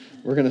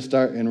We're going to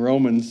start in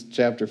Romans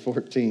chapter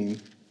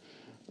 14.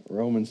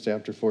 Romans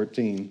chapter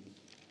 14.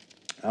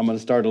 I'm going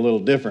to start a little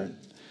different.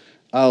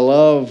 I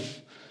love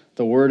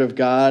the Word of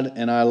God,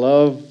 and I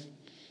love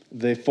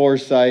the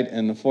foresight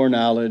and the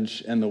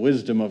foreknowledge and the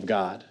wisdom of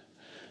God.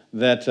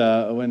 That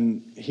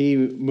when He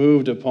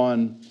moved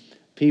upon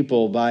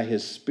people by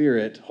His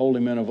Spirit, holy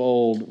men of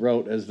old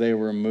wrote as they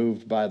were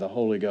moved by the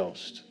Holy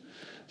Ghost.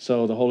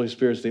 So the Holy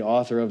Spirit's the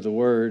author of the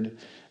Word,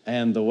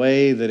 and the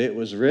way that it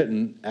was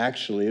written,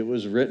 actually, it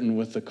was written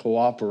with the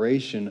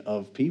cooperation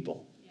of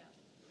people. Yeah.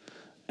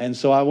 And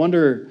so I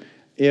wonder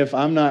if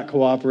I'm not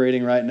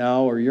cooperating right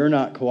now, or you're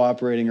not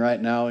cooperating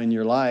right now in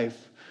your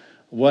life,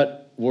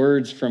 what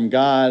words from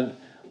God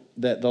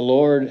that the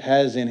Lord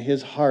has in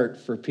His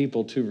heart for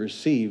people to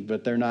receive,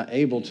 but they're not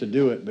able to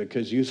do it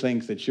because you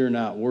think that you're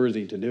not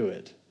worthy to do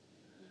it.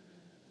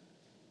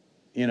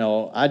 You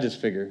know, I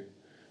just figure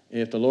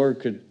if the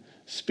Lord could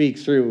speak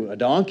through a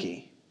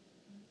donkey,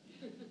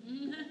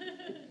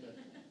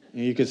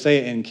 you could say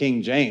it in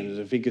King James.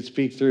 If He could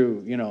speak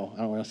through, I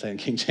don't want to say in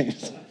King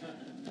James,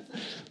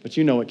 but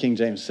you know what King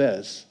James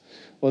says.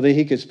 Well, then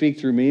He could speak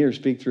through me or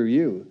speak through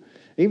you.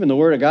 Even the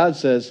Word of God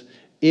says,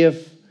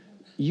 if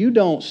you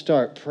don't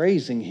start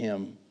praising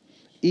Him,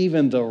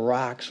 even the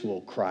rocks will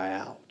cry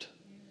out.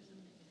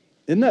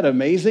 Isn't that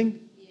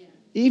amazing? Yeah.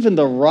 Even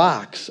the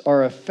rocks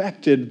are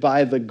affected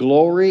by the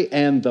glory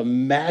and the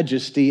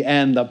majesty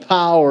and the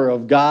power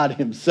of God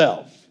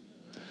Himself.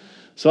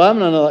 So I'm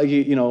going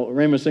to,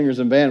 Raymond Singers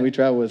and Band, we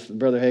travel with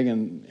Brother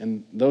Hagan,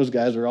 and those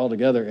guys are all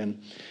together,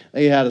 and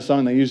they had a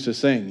song they used to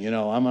sing,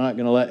 I'm not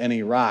going to let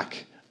any rock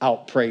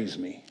outpraise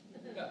me.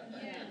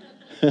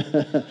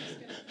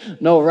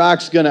 No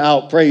rock's going to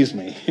outpraise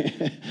me.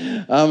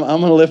 I'm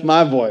going to lift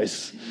my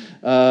voice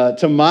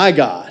to my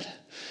God.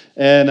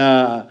 And,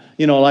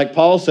 like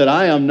Paul said,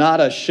 I am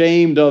not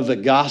ashamed of the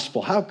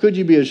gospel. How could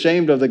you be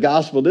ashamed of the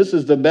gospel? This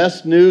is the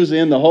best news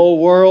in the whole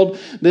world.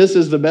 This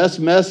is the best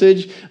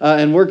message,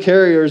 and we're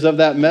carriers of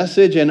that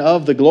message and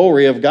of the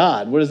glory of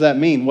God. What does that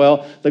mean?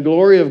 Well, the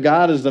glory of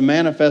God is the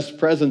manifest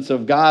presence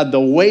of God,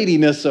 the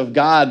weightiness of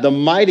God, the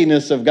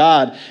mightiness of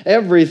God.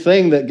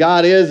 Everything that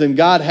God is and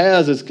God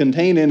has is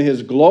contained in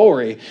His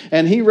glory.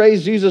 And He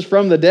raised Jesus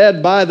from the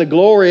dead by the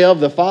glory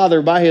of the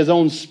Father, by His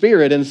own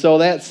Spirit. And so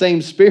that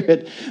same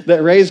Spirit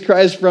that raised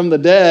Christ from the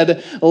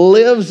dead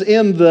lives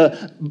in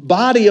the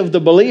body of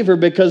the believer,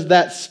 because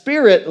that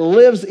Spirit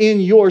lives in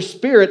your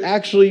spirit.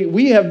 Actually,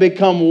 we have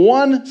become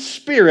one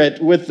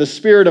spirit with the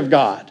Spirit of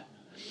God.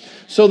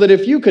 So that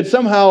if you could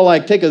somehow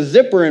take a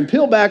zipper and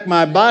peel back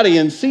my body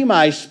and see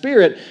my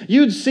spirit,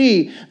 you'd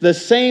see the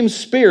same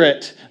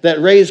Spirit that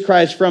raised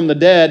Christ from the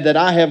dead that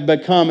I have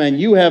become, and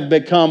you have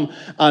become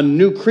a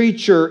new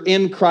creature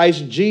in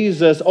Christ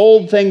Jesus.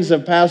 Old things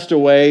have passed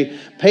away.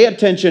 Pay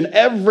attention.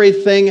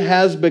 Everything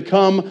has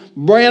become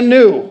brand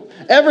new.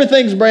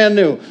 Everything's brand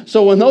new.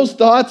 So when those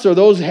thoughts or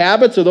those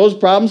habits or those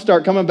problems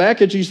start coming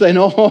back at you, you say,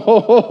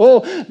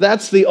 no,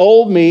 that's the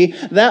old me.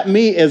 That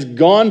me is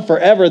gone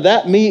forever.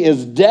 That me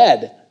is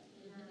dead.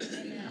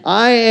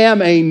 I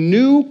am a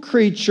new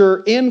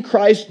creature in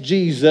Christ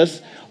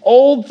Jesus.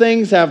 Old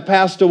things have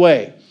passed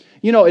away.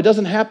 It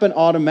doesn't happen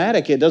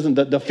automatic. It doesn't,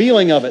 the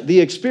feeling of it, the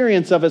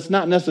experience of it's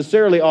not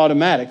necessarily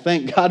automatic.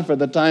 Thank God for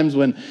the times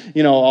when,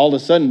 all of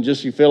a sudden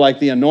just you feel like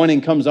the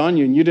anointing comes on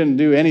you and you didn't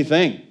do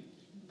anything.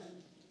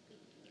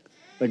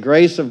 The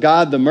grace of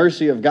God, the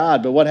mercy of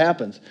God. But what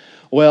happens?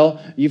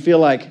 Well, you feel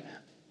like,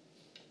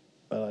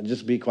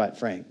 just be quite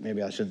frank,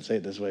 maybe I shouldn't say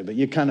it this way, but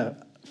you kind of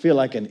feel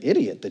like an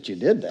idiot that you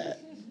did that.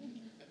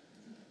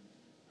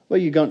 Well,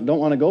 you don't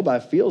want to go by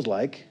feels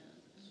like,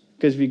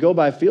 because if you go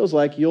by feels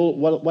like,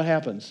 what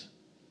happens?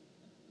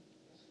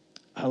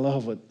 I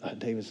love what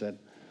David said.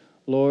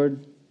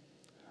 Lord,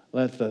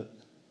 let the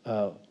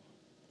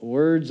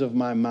words of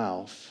my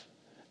mouth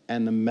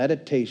and the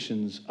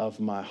meditations of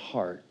my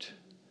heart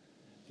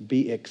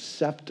be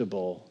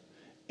acceptable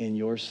in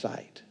your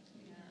sight.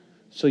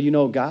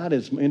 So, God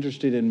is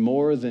interested in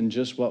more than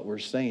just what we're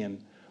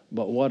saying,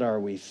 but what are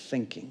we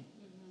thinking?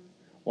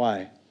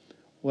 Why?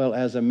 Well,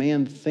 as a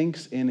man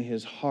thinks in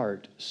his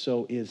heart,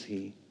 so is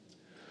he.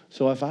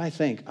 So if I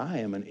think I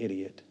am an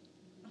idiot,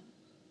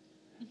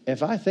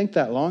 if I think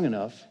that long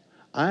enough,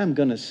 I'm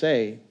going to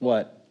say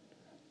what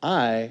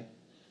I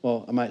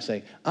might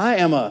say, I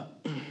am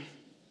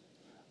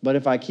but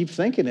if I keep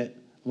thinking it,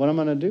 what am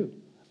I going to do?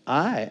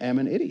 I am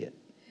an idiot.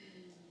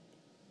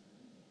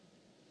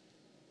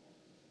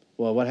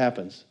 Well, what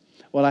happens?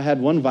 Well, I had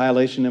one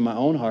violation in my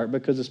own heart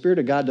because the Spirit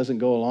of God doesn't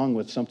go along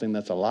with something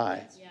that's a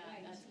lie. Yeah,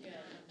 that's good.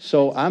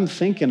 So I'm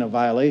thinking a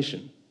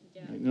violation.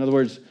 Yeah. In other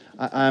words,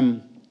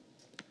 I'm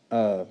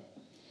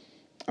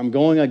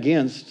going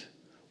against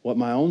what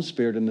my own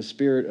spirit and the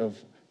Spirit of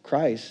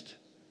Christ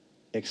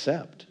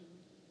accept.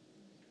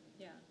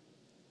 Yeah.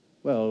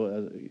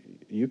 Well,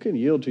 you can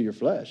yield to your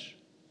flesh.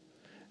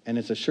 And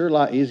it's a sure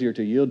lot easier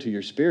to yield to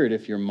your spirit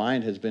if your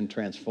mind has been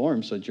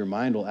transformed so that your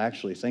mind will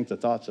actually think the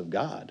thoughts of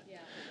God. Yeah.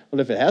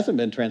 But if it hasn't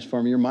been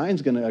transformed, your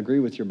mind's going to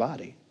agree with your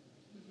body.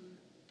 Mm-hmm.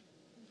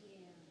 Yeah.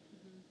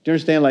 Mm-hmm. Do you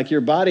understand? Like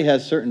your body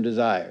has certain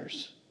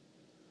desires.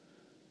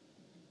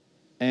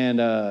 And,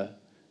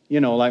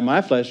 like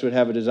my flesh would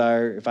have a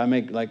desire, if I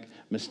make like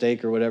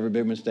mistake or whatever,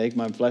 big mistake,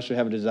 my flesh would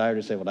have a desire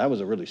to say, well, that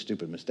was a really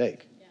stupid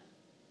mistake. Yeah.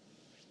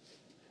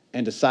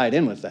 And to side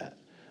in with that.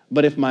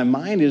 But if my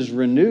mind is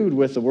renewed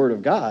with the Word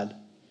of God,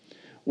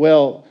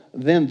 well,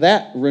 then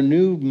that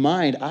renewed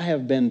mind, I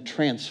have been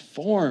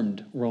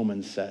transformed,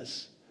 Romans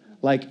says.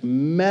 Like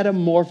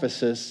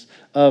metamorphosis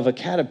of a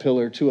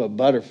caterpillar to a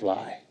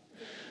butterfly.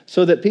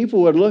 So that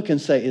people would look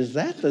and say, is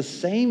that the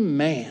same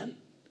man?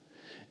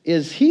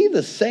 Is he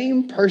the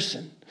same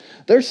person?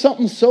 There's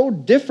something so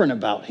different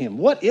about him.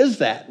 What is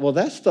that? Well,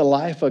 that's the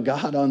life of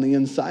God on the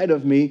inside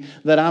of me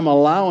that I'm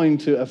allowing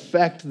to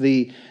affect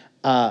my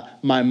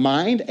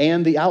mind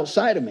and the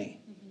outside of me.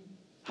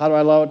 How do I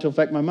allow it to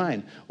affect my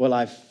mind? Well,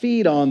 I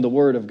feed on the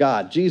Word of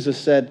God. Jesus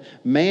said,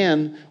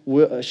 man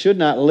should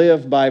not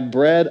live by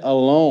bread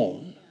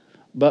alone,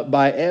 but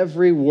by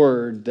every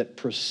word that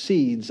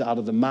proceeds out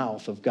of the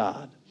mouth of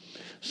God.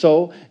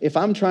 So if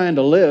I'm trying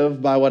to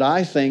live by what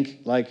I think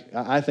like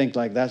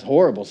that's a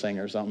horrible thing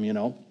or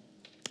something,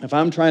 if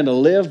I'm trying to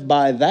live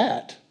by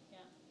that,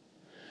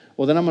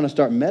 well, then I'm going to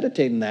start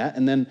meditating that,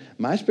 and then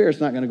my spirit's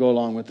not going to go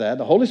along with that.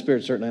 The Holy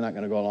Spirit's certainly not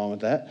going to go along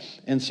with that.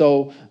 And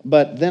so,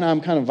 but then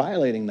I'm kind of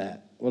violating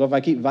that. Well, if I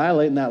keep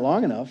violating that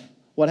long enough,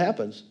 what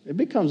happens? It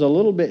becomes a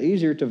little bit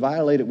easier to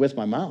violate it with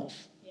my mouth.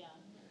 Yeah.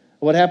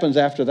 What happens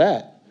after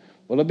that?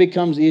 Well, it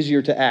becomes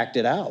easier to act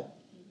it out.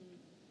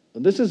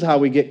 Mm-hmm. This is how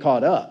we get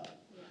caught up.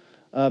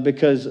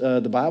 Because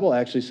the Bible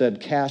actually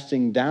said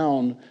casting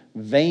down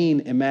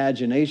vain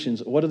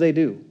imaginations. What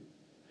do?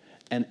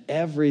 And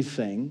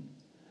everything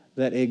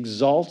that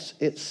exalts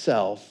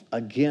itself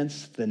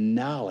against the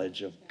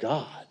knowledge of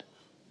God.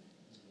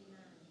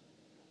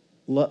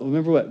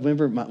 Remember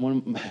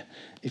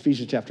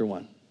Ephesians chapter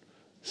 1,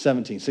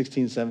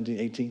 16, 17,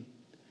 18.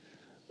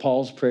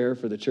 Paul's prayer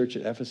for the church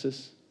at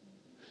Ephesus.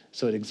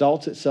 So it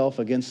exalts itself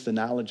against the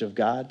knowledge of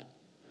God.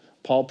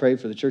 Paul prayed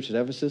for the church at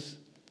Ephesus.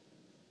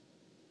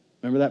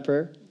 Remember that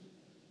prayer?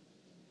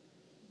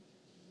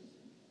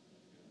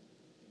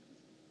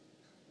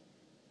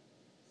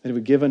 That he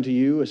would give unto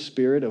you a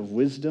spirit of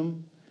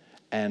wisdom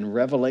and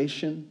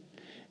revelation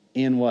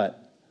in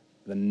what?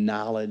 The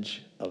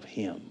knowledge of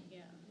him. Yeah.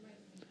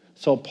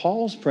 So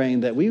Paul's praying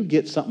that we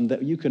get something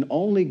that you can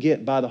only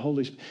get by the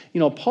Holy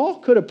Spirit. Paul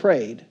could have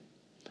prayed,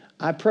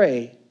 I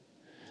pray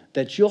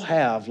that you'll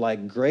have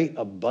like great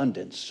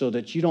abundance so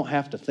that you don't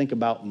have to think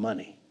about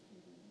money.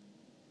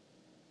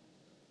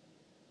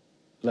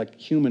 Like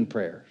human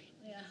prayers.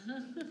 Yeah.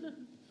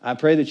 I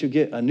pray that you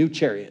get a new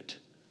chariot.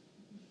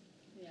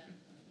 Yeah.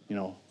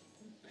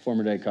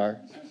 Former day car.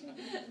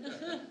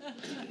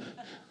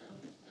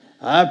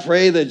 I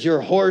pray that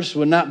your horse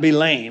would not be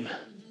lame.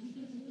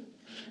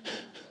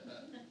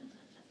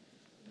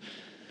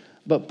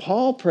 But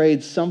Paul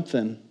prayed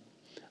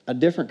a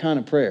different kind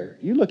of prayer.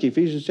 You look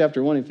Ephesians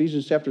chapter 1,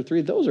 Ephesians chapter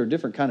 3, those are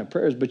different kind of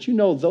prayers. But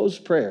those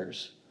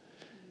prayers,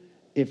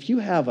 if you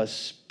have a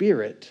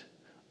spirit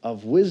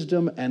of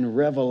wisdom and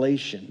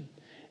revelation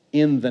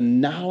in the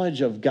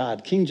knowledge of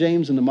God. King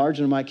James, in the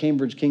margin of my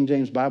Cambridge King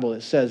James Bible,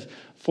 it says,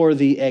 for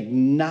the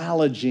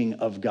acknowledging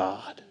of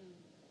God.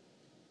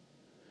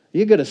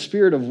 You get a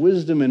spirit of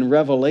wisdom and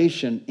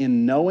revelation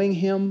in knowing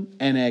him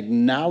and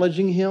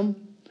acknowledging him.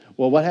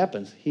 Well, what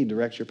happens? He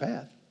directs your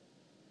path.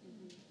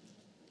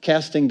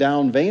 Casting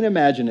down vain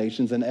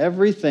imaginations and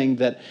everything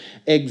that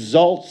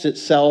exalts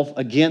itself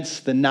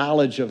against the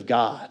knowledge of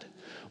God.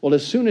 Well,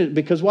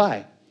 because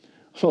why?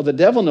 Well, the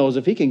devil knows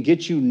if he can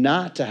get you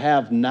not to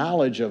have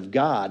knowledge of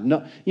God.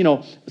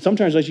 No,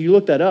 sometimes as you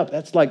look that up,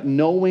 that's like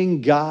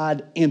knowing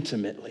God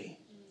intimately.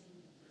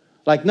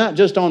 Like not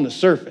just on the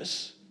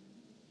surface.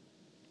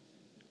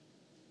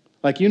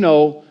 Like,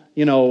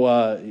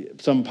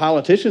 some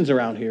politicians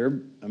around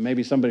here,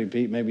 maybe some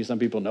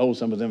people know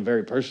some of them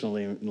very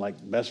personally, like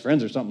best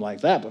friends or something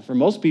like that. But for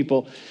most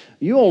people,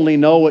 you only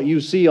know what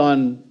you see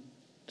on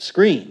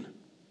screen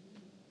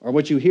or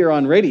what you hear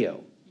on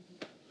radio.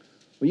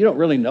 Well, you don't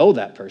really know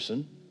that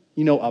person.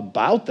 You know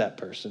about that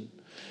person.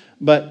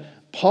 But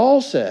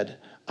Paul said,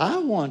 I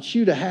want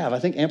you to have, I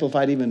think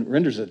Amplified even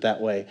renders it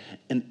that way,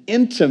 an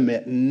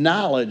intimate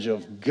knowledge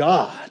of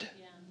God.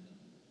 Yeah.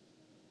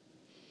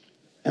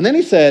 And then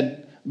he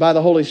said, by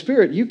the Holy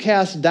Spirit, you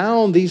cast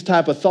down these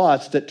type of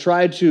thoughts that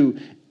try to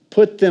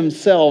put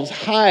themselves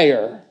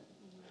higher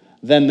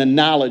than the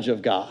knowledge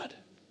of God.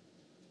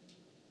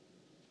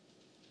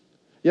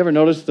 You ever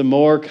notice the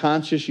more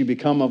conscious you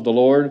become of the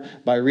Lord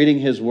by reading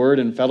his word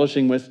and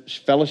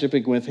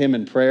fellowshipping with him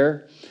in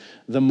prayer,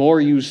 the more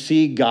you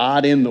see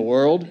God in the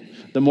world,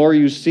 the more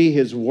you see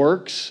his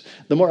works,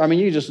 the more,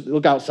 you just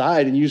look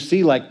outside and you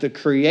see like the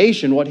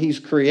creation, what he's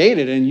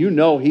created, and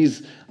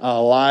he's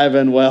alive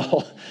and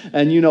well,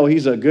 and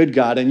he's a good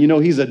God, and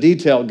he's a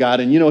detailed God,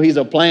 and he's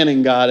a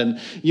planning God, and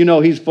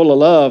he's full of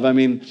love.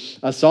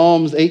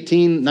 Psalms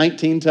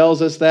 18:19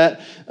 tells us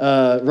that.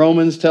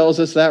 Romans tells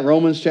us that.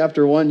 Romans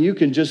chapter 1, you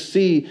can just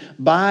see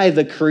by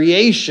the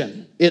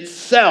creation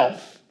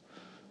itself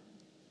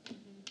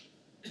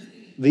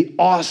the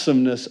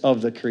awesomeness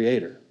of the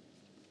Creator.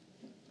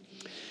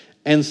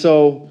 And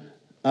so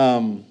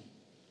Over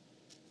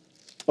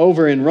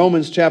in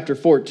Romans chapter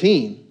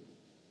 14,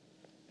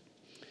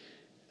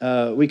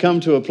 we come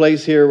to a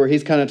place here where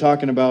he's kind of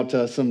talking about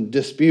some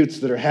disputes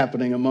that are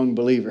happening among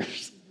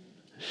believers.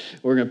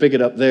 We're going to pick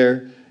it up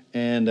there,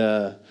 and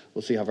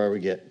we'll see how far we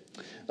get.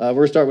 We're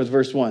going to start with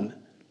verse 1.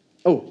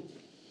 Oh,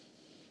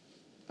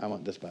 I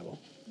want this Bible.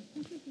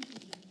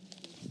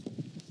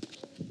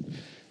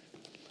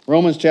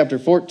 Romans chapter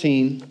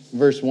 14,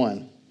 verse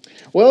 1.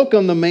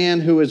 Welcome the man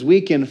who is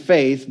weak in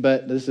faith,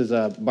 but this is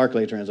a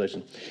Barclay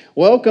translation.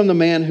 Welcome the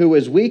man who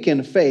is weak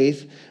in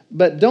faith,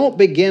 but don't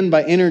begin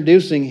by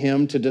introducing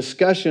him to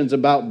discussions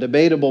about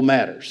debatable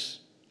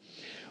matters.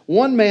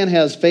 One man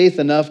has faith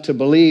enough to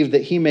believe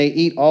that he may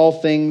eat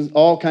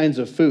all kinds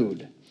of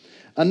food.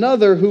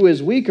 Another, who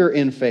is weaker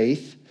in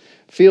faith,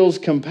 feels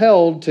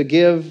compelled to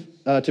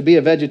be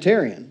a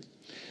vegetarian.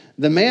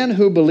 The man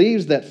who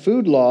believes that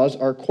food laws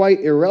are quite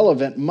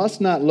irrelevant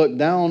must not look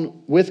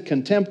down with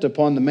contempt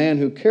upon the man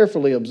who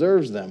carefully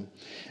observes them.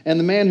 And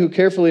the man who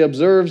carefully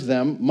observes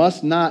them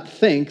must not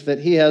think that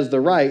he has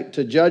the right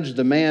to judge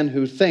the man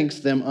who thinks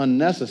them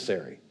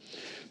unnecessary.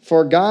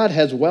 For God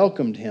has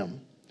welcomed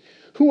him.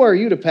 Who are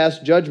you to pass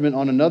judgment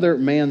on another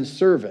man's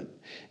servant?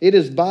 It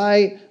is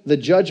by the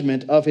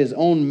judgment of his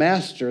own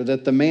master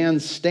that the man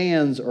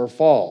stands or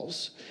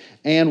falls.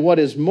 And what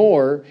is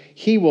more,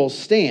 he will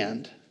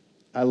stand.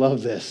 I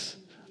love this.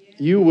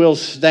 You will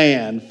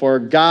stand, for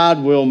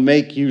God will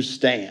make you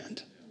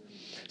stand.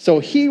 So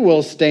he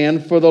will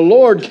stand, for the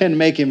Lord can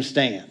make him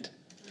stand.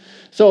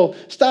 So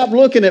stop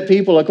looking at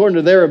people according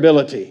to their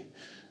ability.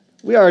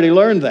 We already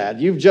learned that.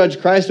 You've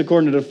judged Christ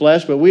according to the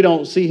flesh, but we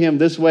don't see him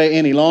this way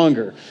any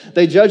longer.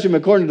 They judge him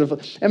according to the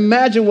flesh.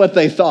 Imagine what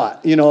they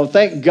thought.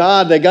 Thank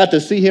God they got to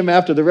see him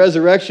after the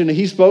resurrection.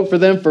 He spoke for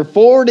them for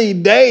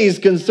 40 days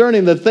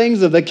concerning the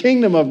things of the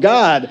kingdom of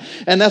God.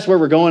 And that's where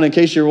we're going, in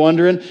case you're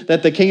wondering,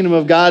 that the kingdom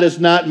of God is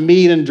not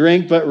meat and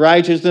drink, but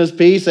righteousness,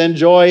 peace, and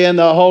joy in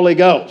the Holy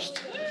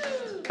Ghost.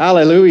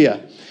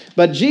 Hallelujah.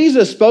 But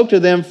Jesus spoke to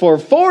them for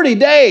 40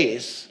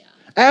 days.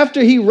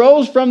 After he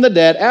rose from the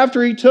dead,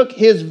 after he took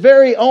his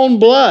very own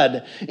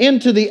blood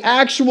into the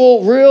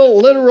actual, real,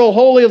 literal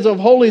holies of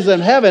holies in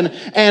heaven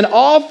and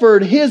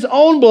offered his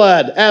own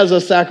blood as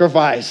a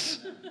sacrifice.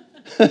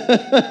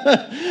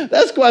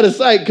 That's quite a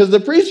sight, because the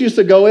priests used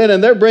to go in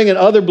and they're bringing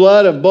other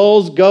blood of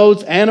bulls,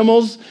 goats,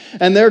 animals,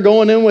 and they're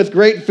going in with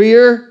great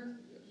fear.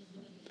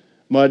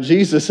 But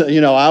Jesus,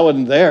 I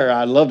wasn't there.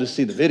 I'd love to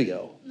see the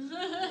video.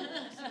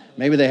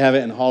 Maybe they have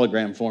it in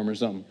hologram form or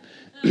something.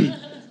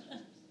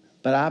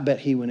 But I bet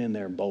he went in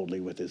there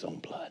boldly with his own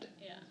blood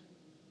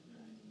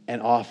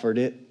and offered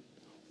it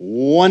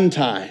one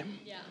time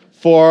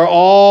for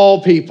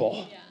all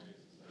people. Yeah.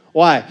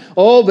 Why?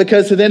 Oh,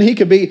 because then he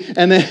could be,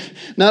 and then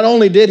not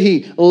only did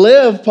he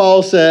live,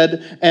 Paul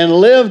said, and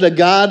lived a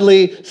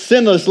godly,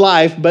 sinless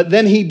life, but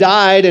then he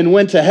died and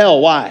went to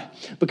hell. Why?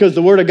 Because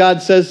the Word of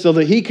God says so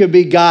that he could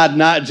be God,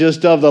 not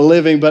just of the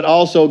living, but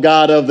also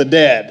God of the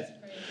dead.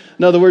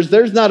 In other words,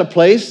 there's not a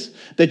place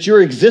that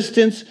your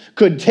existence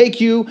could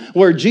take you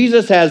where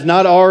Jesus has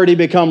not already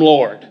become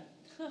Lord.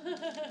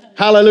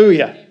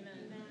 Hallelujah.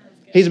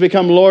 He's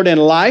become Lord in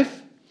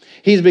life.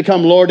 He's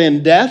become Lord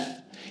in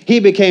death. He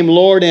became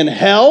Lord in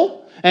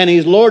hell, and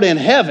he's Lord in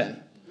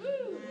heaven.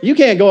 You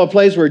can't go a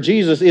place where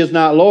Jesus is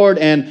not Lord,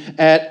 and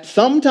at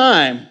some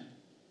time,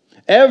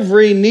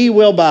 every knee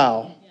will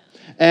bow,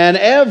 and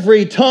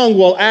every tongue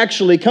will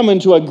actually come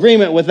into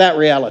agreement with that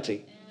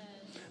reality,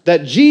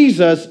 that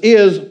Jesus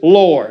is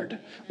Lord.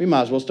 We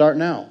might as well start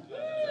now.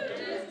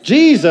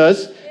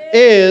 Jesus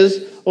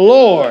is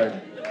Lord.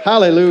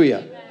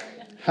 Hallelujah.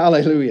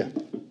 Hallelujah.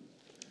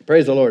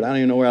 Praise the Lord. I don't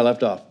even know where I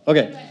left off.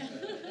 Okay.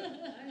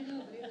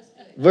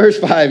 Verse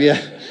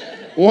 5,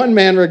 One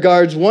man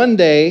regards one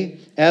day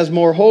as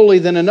more holy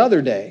than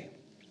another day.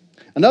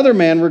 Another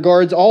man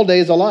regards all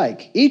days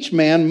alike. Each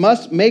man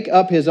must make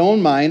up his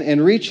own mind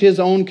and reach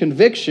his own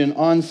conviction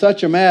on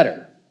such a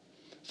matter.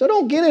 So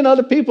don't get in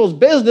other people's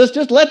business.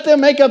 Just let them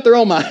make up their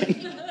own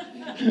mind.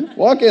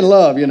 Walk in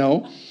love,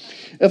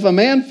 If a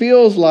man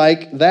feels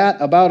like that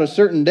about a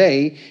certain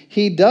day,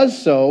 he does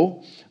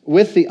so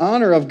with the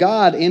honor of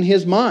God in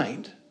his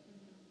mind.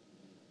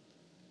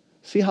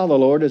 See how the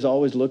Lord is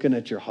always looking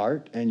at your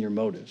heart and your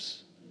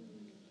motives.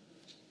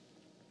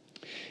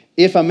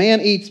 If a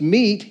man eats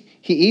meat,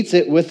 he eats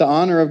it with the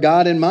honor of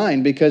God in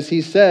mind, because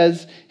he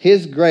says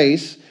his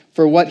grace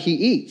for what he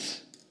eats.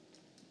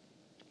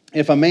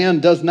 If a man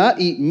does not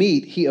eat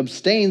meat, he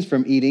abstains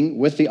from eating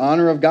with the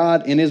honor of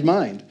God in his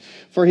mind.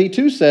 For he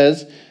too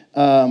says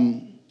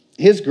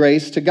his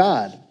grace to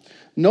God.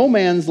 No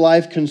man's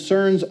life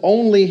concerns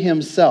only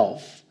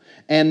himself,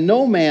 and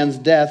no man's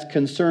death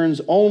concerns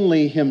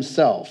only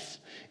himself.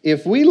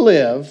 If we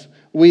live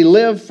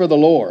for the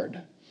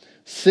Lord.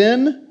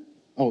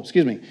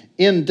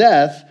 In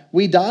death,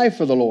 we die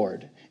for the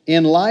Lord.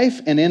 In life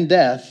and in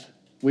death,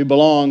 we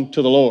belong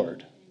to the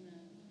Lord.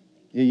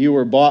 You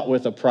were bought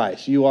with a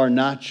price. You are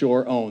not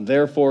your own.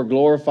 Therefore,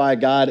 glorify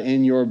God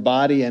in your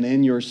body and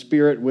in your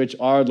spirit, which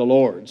are the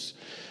Lord's.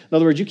 In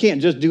other words, you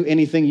can't just do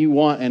anything you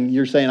want and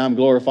you're saying, I'm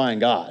glorifying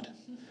God.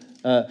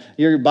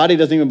 Your body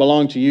doesn't even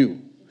belong to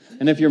you.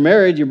 And if you're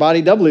married, your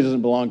body doubly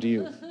doesn't belong to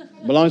you.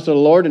 It belongs to the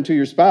Lord and to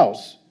your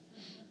spouse.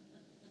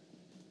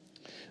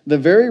 The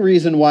very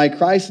reason why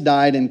Christ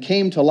died and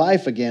came to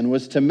life again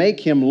was to make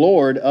him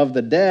Lord of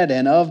the dead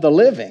and of the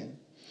living.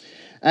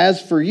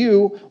 As for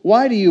you,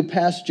 why do you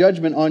pass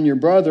judgment on your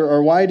brother,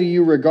 or why do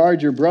you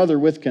regard your brother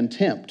with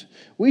contempt?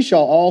 We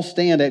shall all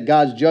stand at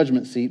God's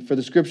judgment seat, for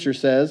the Scripture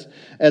says,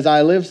 as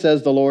I live,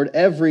 says the Lord,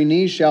 every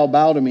knee shall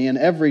bow to me, and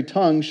every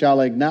tongue shall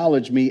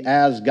acknowledge me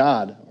as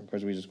God. Of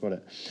course, we just quote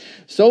it.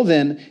 So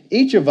then,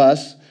 each of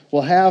us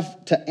will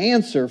have to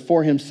answer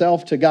for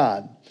himself to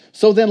God.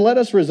 So then let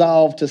us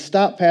resolve to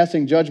stop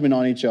passing judgment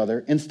on each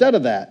other. Instead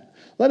of that,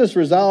 let us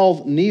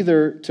resolve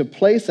neither to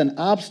place an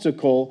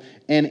obstacle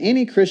in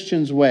any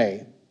Christian's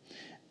way,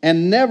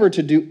 and never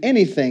to do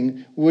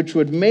anything which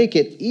would make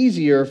it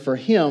easier for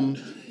him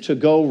to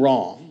go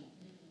wrong.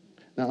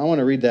 Now, I want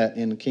to read that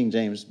in King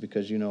James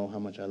because you know how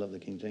much I love the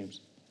King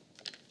James.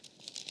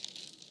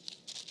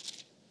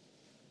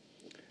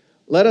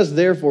 Let us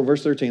therefore,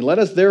 verse 13, let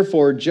us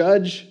therefore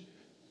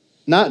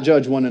not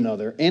judge one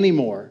another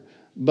anymore,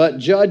 but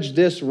judge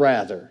this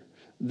rather,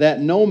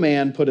 that no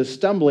man put a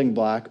stumbling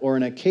block or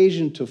an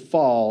occasion to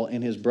fall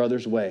in his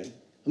brother's way.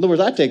 In other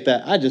words,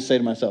 I just say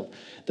to myself,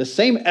 the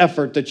same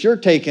effort that you're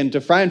taking to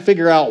try and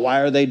figure out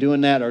why are they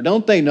doing that, or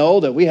don't they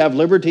know that we have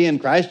liberty in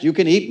Christ? You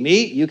can eat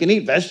meat, you can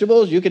eat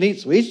vegetables, you can eat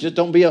sweets, just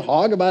don't be a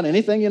hog about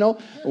anything, or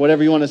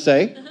whatever you want to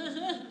say.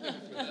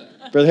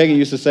 Brother Hagin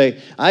used to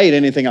say, I eat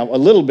a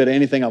little bit of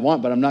anything I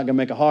want, but I'm not going to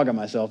make a hog of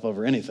myself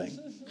over anything.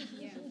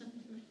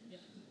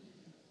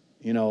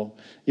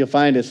 You'll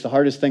find it's the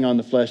hardest thing on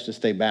the flesh to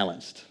stay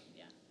balanced.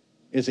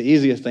 It's the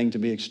easiest thing to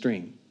be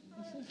extreme.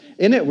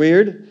 Isn't it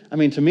weird?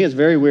 To me, it's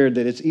very weird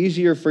that it's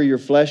easier for your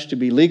flesh to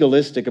be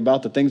legalistic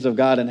about the things of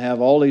God and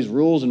have all these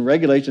rules and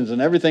regulations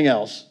and everything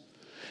else,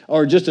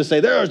 or just to say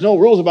there's no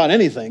rules about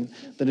anything,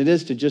 than it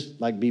is to just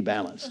be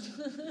balanced.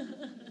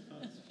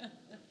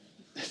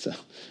 So,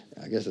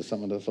 I guess it's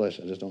something of the flesh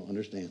I just don't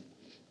understand.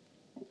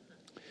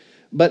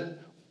 But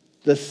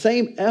the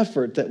same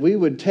effort that we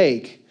would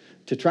take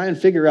to try and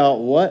figure out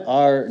what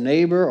our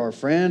neighbor or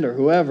friend or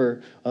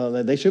whoever,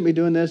 they shouldn't be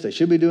doing this, they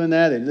should be doing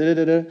that.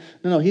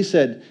 No, he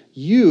said,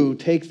 you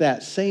take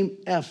that same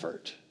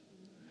effort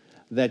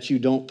that you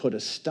don't put a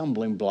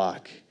stumbling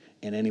block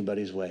in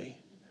anybody's way.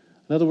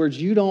 In other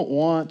words, you don't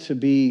want to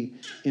be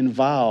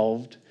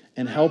involved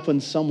in helping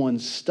someone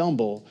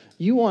stumble.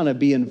 You want to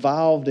be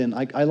involved in,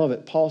 I love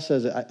it. Paul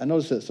says it. I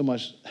noticed it so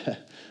much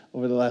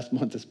over the last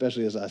month,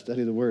 especially as I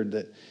study the Word,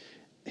 that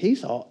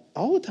he's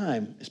all the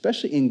time,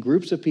 especially in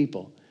groups of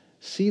people,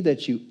 see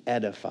that you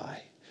edify.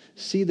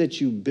 See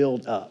that you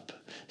build up.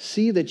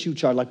 See that you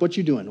charge. Like, what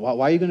you doing?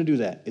 Why are you going to do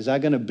that? Is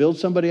that going to build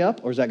somebody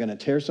up, or is that going to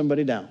tear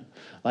somebody down?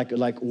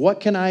 Like, what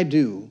can I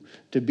do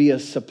to be a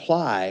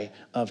supply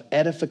of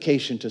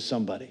edification to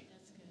somebody?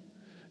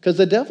 Because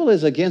the devil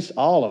is against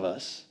all of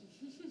us.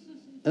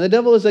 And the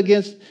devil is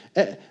against,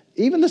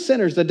 even the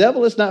sinners, the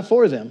devil is not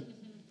for them.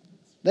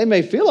 They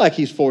may feel like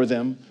he's for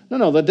them.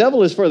 No, the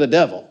devil is for the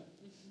devil.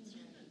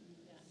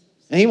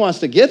 And he wants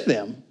to get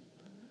them.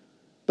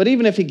 But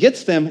even if he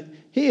gets them,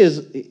 he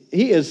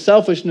is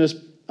selfishness,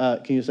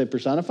 can you say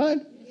personified?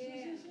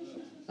 Yeah.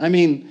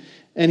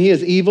 And he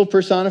is evil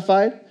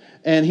personified.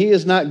 And he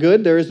is not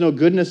good. There is no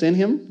goodness in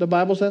him, the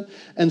Bible says.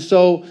 And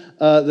so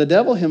the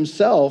devil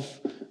himself,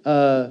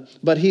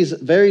 but he's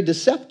very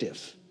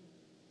deceptive.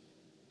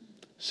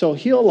 So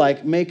he'll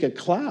make a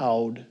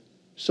cloud,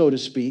 so to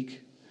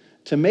speak,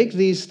 to make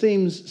these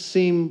things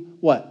seem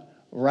what?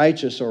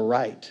 Righteous or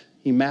right.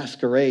 He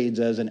masquerades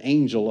as an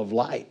angel of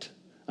light,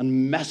 a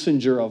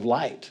messenger of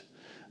light.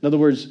 In other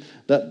words,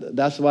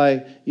 that's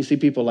why you see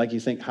people you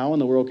think, how in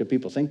the world could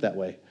people think that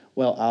way?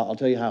 Well, I'll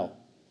tell you how.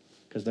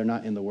 Because they're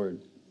not in the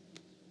Word.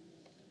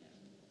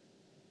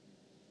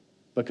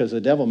 Because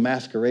the devil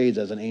masquerades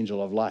as an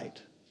angel of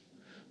light.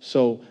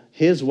 So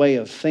his way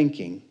of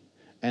thinking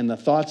and the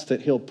thoughts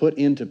that he'll put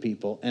into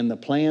people and the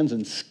plans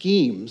and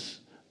schemes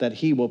that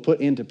he will put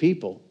into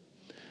people,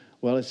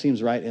 well, it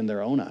seems right in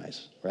their own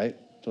eyes, right?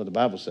 That's what the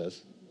Bible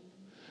says.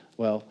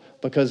 Well,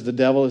 because the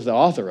devil is the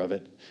author of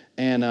it.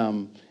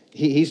 And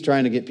he's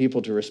trying to get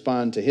people to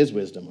respond to his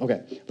wisdom.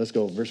 Okay, let's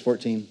go. Verse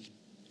 14.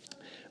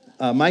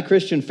 My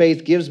Christian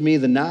faith gives me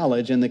the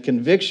knowledge and the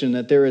conviction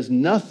that there is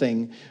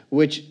nothing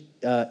which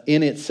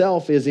in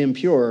itself is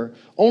impure.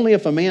 Only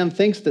if a man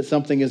thinks that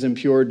something is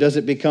impure does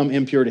it become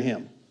impure to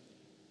him.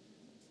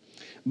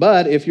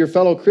 But if your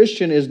fellow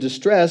Christian is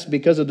distressed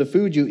because of the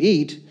food you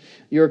eat,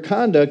 your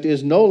conduct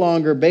is no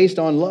longer based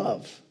on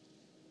love.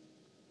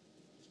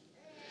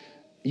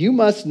 You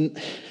must,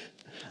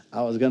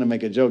 I was going to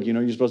make a joke,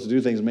 you're supposed to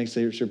do things to make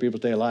sure people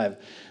stay alive.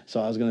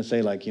 So I was going to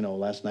say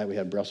last night we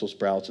had Brussels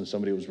sprouts and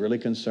somebody was really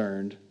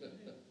concerned.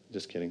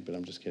 Just kidding, but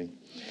I'm just kidding.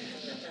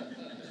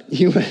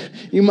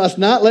 You must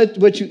not let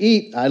what you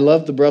eat, I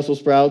love the Brussels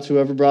sprouts,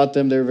 whoever brought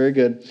them, they're very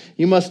good.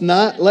 You must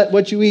not let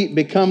what you eat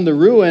become the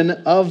ruin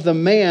of the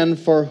man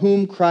for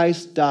whom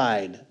Christ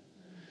died.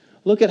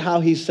 Look at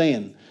how he's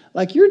saying,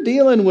 you're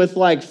dealing with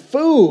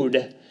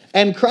food.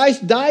 And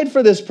Christ died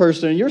for this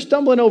person, and you're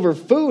stumbling over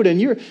food,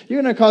 and you're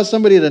going to cause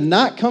somebody to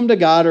not come to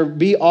God or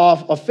be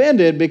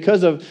offended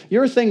because of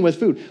your thing with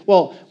food.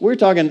 Well, we're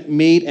talking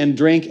meat and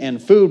drink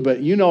and food,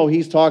 but you know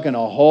he's talking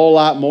a whole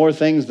lot more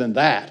things than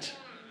that.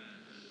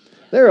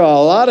 There are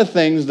a lot of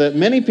things that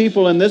many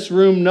people in this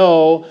room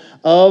know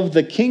of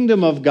the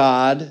kingdom of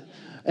God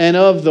and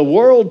of the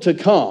world to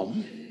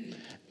come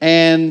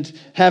and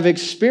have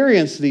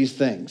experienced these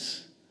things.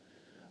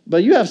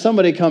 But you have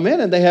somebody come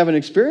in and they haven't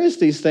experienced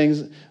these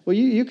things. Well,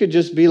 you could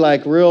just be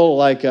real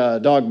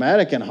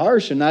dogmatic and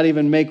harsh and not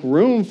even make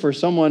room for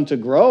someone to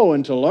grow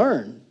and to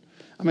learn.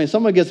 I mean,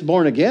 someone gets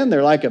born again,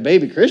 they're like a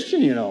baby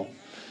Christian,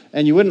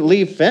 And you wouldn't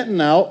leave Fenton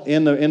out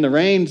in the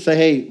rain, say,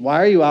 hey,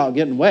 why are you out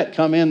getting wet?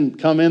 Come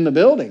in the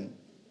building.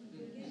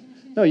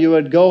 No, you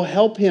would go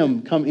help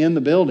him come in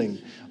the building.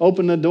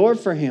 Open the door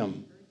for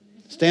him.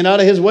 Stand out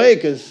of his way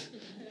because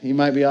he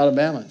might be out of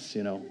balance,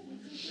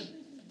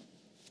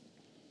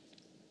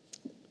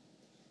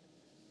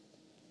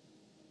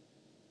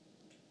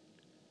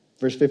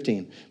 Verse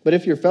 15, but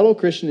if your fellow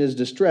Christian is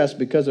distressed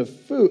because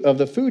of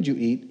the food you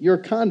eat, your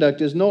conduct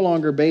is no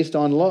longer based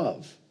on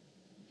love.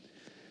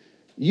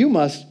 You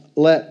must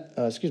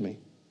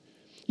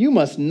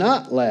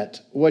not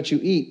let what you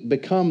eat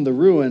become the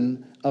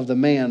ruin of the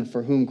man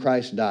for whom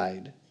Christ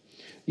died.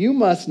 You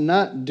must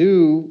not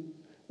do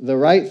the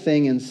right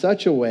thing in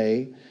such a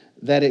way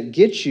that it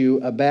gets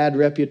you a bad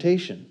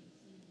reputation.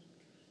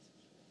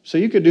 So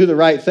you could do the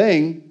right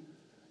thing.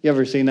 You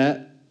ever seen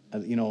that?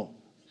 1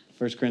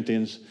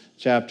 Corinthians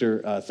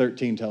chapter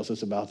 13 tells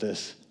us about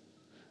this.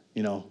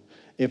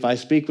 If I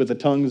speak with the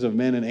tongues of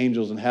men and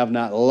angels and have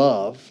not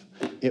love,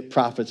 it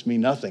profits me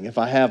nothing. If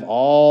I have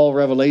all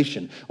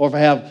revelation, or if I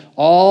have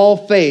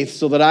all faith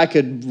so that I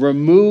could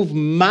remove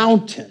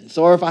mountains,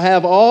 or if I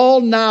have all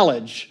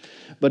knowledge,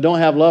 but don't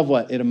have love,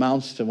 what? It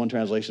amounts to, one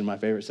translation, my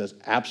favorite, says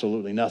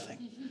absolutely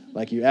nothing.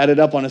 Like you add it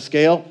up on a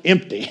scale,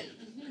 empty.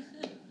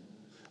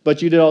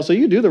 But you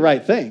do the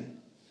right thing.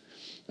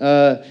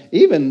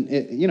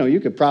 You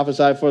could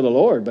prophesy for the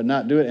Lord, but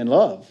not do it in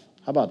love.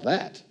 How about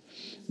that?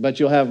 But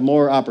you'll have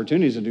more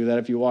opportunities to do that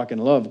if you walk in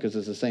love because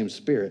it's the same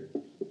Spirit.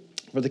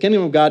 For the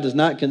kingdom of God does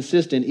not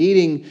consist in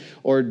eating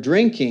or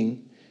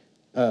drinking,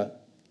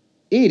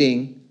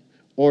 eating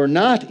or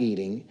not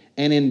eating,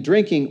 and in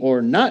drinking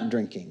or not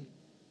drinking.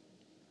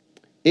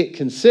 It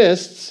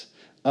consists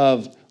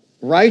of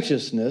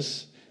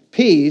righteousness,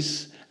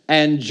 peace,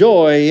 and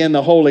joy in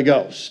the Holy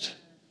Ghost.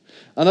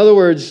 In other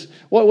words,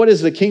 what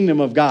is the kingdom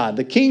of God?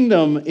 The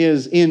kingdom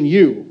is in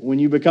you when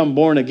you become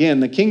born again.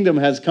 The kingdom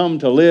has come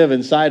to live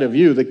inside of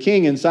you. The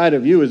king inside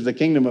of you is the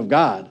kingdom of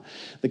God.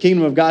 The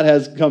kingdom of God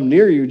has come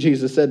near you,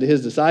 Jesus said to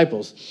his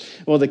disciples.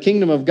 Well, the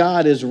kingdom of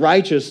God is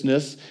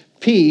righteousness,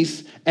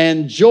 peace,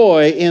 and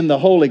joy in the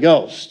Holy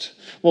Ghost.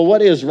 Well,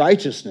 what is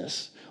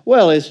righteousness?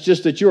 Well, it's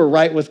just that you're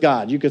right with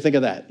God. You could think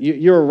of that.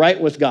 You're right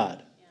with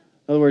God.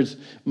 In other words,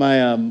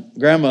 my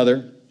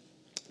grandmother,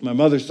 my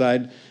mother's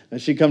side,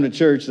 she'd come to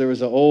church. There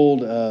was an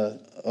old, I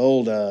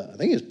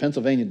think he was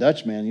Pennsylvania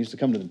Dutch man, used to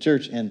come to the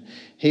church, and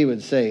he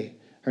would say,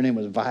 her name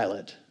was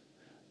Violet,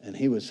 and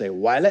he would say,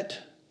 Violet,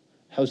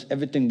 how's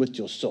everything with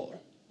your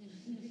soul?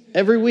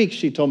 Every week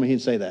she told me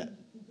he'd say that.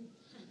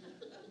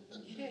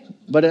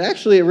 But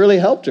it really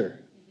helped her,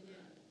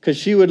 because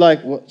she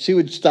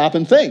would stop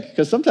and think,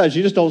 because sometimes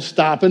you just don't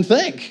stop and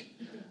think.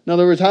 In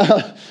other words,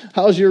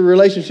 how's your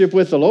relationship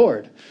with the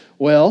Lord?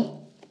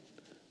 Well,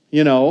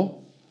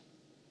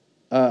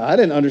 I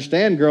didn't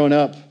understand growing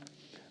up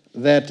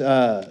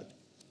that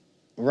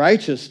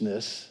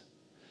righteousness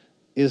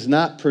is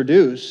not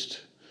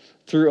produced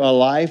through a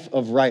life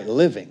of right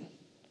living.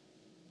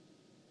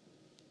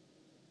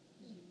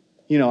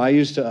 I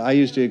used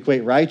to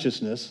equate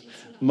righteousness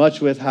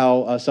much with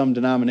how some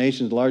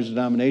denominations, large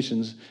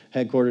denominations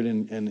headquartered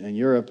in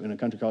Europe, in a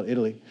country called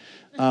Italy,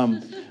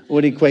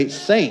 would equate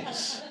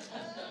saints.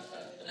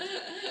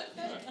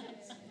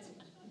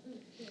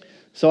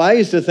 So I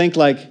used to think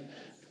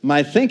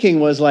my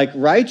thinking was like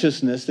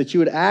righteousness, that you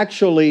would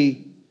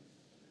actually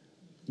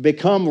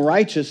become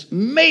righteous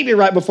maybe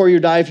right before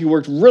you die if you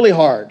worked really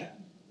hard,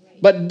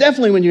 but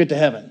definitely when you get to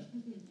heaven.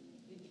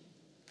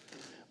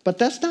 But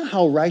that's not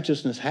how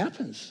righteousness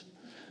happens.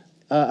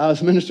 I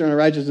was ministering on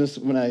righteousness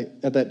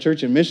at that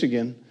church in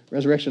Michigan,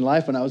 Resurrection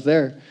Life, when I was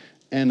there,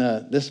 and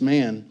this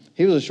man,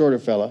 he was a shorter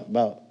fella,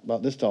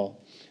 about this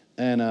tall,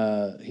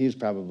 and he was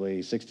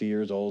probably 60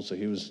 years old, so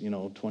he was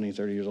 20,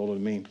 30 years older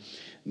than me,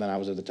 than I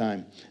was at the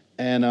time.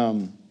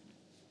 And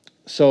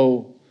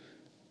so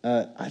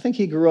I think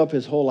he grew up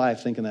his whole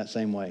life thinking that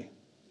same way.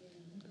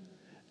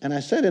 And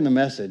I said in the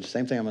message,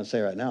 same thing I'm going to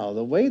say right now,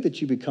 the way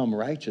that you become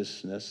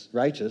righteous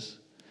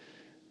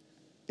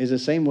is the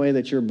same way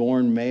that you're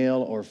born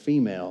male or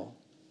female.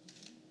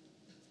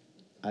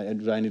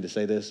 Do I need to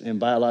say this? In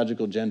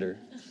biological gender.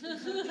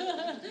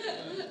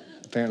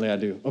 Apparently I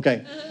do.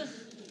 Okay.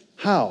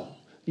 How?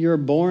 You're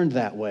born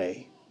that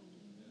way.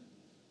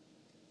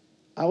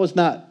 I was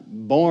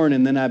not born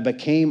and then I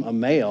became a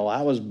male.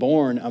 I was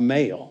born a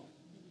male.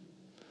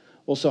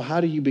 Well, so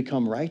how do you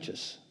become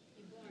righteous?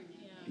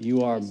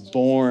 You are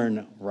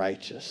born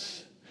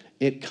righteous.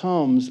 It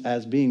comes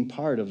as being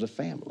part of the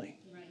family.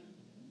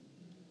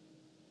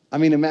 I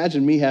mean,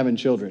 imagine me having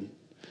children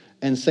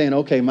and saying,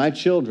 okay, my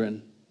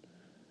children,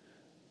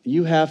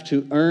 you have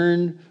to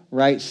earn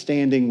right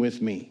standing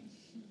with me.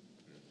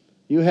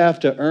 You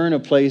have to earn a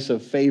place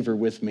of favor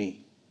with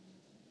me.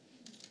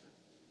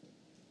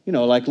 You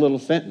know, like little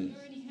Fenton.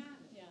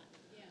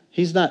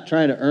 He's not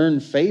trying to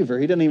earn favor.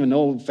 He doesn't even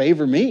know what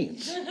favor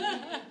means.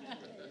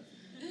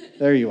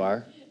 There you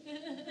are.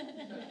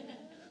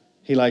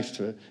 He likes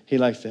to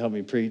help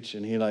me preach,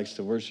 and he likes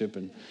to worship,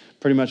 and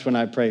pretty much when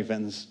I pray,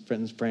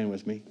 Fenton's praying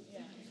with me.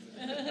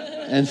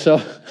 And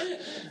so,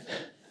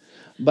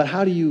 but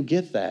how do you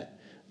get that?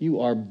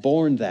 You are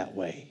born that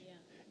way.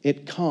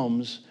 It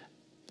comes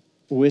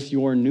with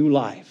your new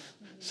life.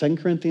 2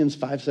 Corinthians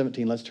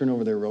 5:17. Let's turn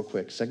over there real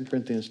quick. 2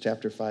 Corinthians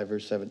chapter 5,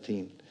 verse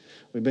 17.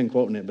 We've been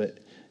quoting it, but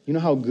you know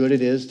how good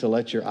it is to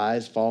let your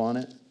eyes fall on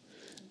it?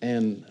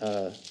 And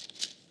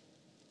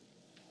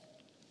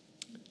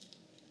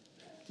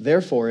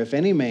therefore, if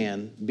any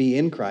man be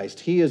in Christ,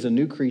 he is a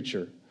new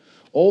creature.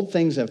 Old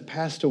things have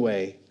passed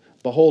away.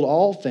 Behold,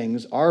 all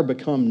things are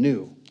become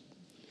new.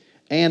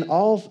 And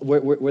all,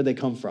 where'd they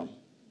come from?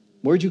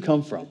 Where'd you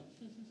come from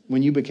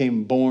when you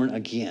became born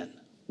again?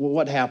 Well,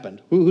 what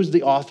happened? Who's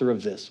the author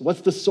of this?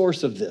 What's the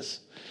source of this?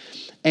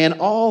 And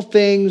all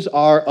things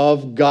are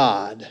of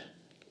God,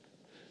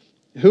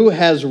 who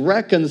has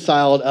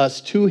reconciled us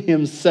to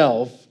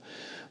himself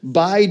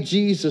by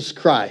Jesus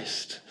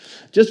Christ.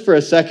 Just for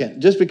a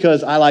second, just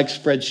because I like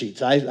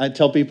spreadsheets. I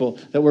tell people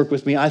that work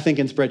with me, I think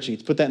in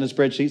spreadsheets. Put that in a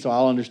spreadsheet so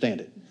I'll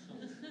understand it.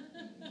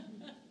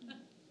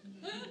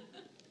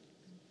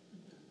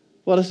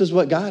 Well, this is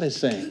what God is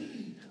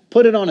saying.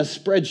 Put it on a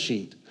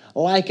spreadsheet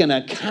like an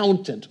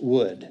accountant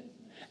would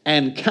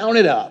and count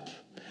it up.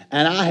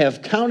 And I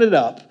have counted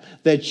up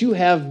that you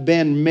have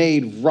been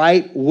made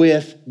right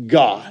with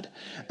God.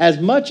 As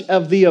much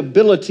of the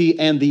ability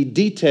and the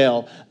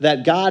detail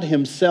that God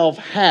himself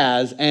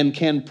has and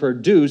can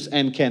produce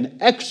and can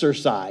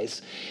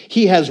exercise,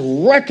 he has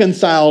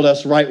reconciled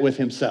us right with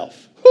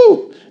himself.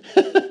 Whew!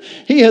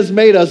 He has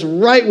made us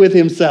right with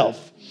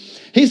himself.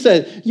 He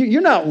said,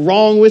 you're not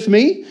wrong with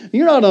me.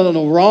 You're not on the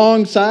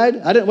wrong side.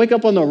 I didn't wake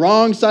up on the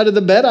wrong side of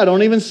the bed. I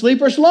don't even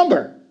sleep or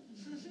slumber.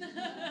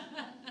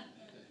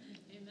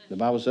 The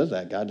Bible says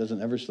that. God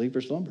doesn't ever sleep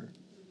or slumber.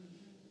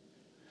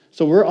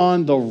 So we're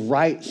on the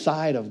right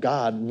side of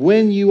God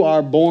when you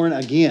are born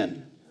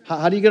again.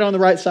 How do you get on the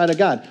right side of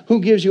God? Who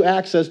gives you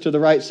access to the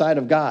right side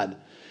of God?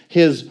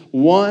 His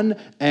one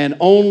and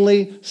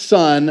only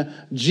Son,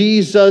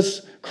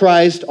 Jesus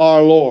Christ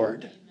our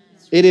Lord.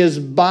 It is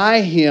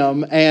by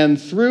him and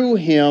through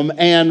him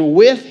and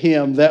with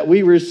him that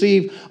we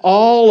receive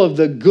all of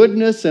the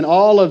goodness and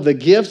all of the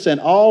gifts and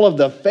all of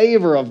the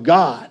favor of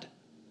God.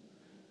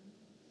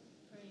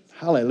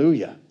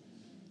 Hallelujah.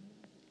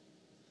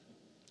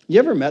 You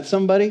ever met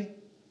somebody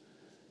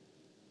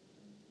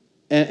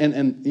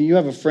and you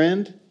have a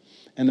friend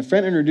and the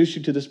friend introduced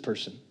you to this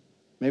person?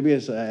 Maybe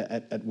it's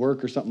at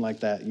work or something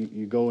like that.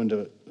 You go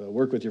into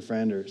work with your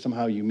friend or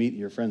somehow you meet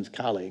your friend's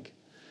colleague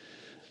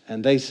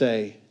and they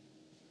say,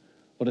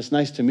 well, it's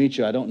nice to meet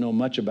you. I don't know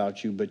much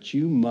about you, but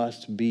you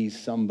must be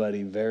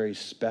somebody very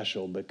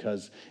special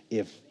because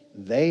if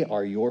they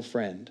are your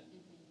friend,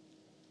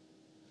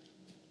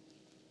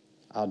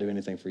 I'll do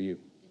anything for you.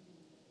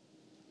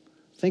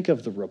 Think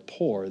of the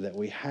rapport that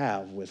we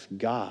have with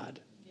God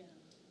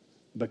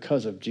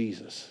because of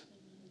Jesus,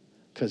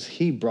 because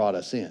he brought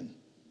us in.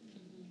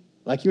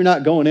 Like you're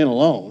not going in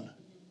alone.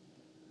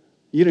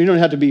 You don't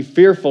have to be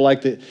fearful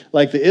like the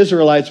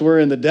Israelites were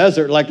in the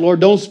desert. Like,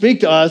 Lord, don't speak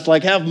to us.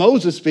 Like, have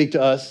Moses speak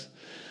to us.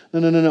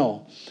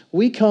 No.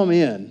 We come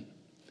in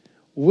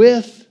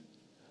with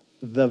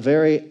the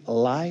very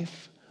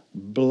life,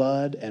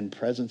 blood, and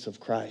presence of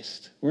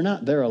Christ. We're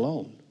not there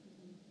alone.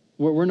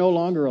 We're no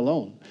longer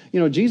alone.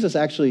 Jesus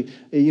actually,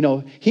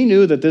 he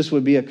knew that this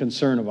would be a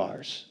concern of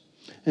ours.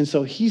 And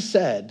so he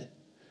said,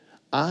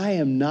 I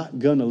am not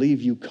going to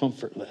leave you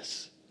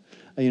comfortless.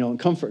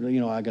 Comfort,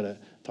 I got to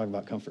talk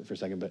about comfort for a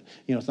second, but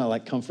it's not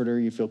like comforter.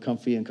 You feel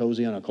comfy and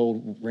cozy on a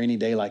cold, rainy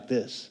day like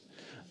this.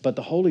 But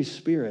the Holy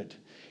Spirit,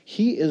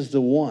 he is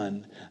the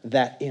one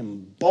that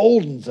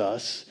emboldens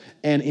us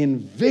and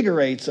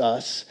invigorates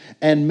us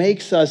and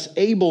makes us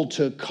able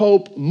to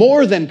cope,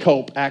 more than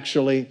cope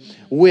actually,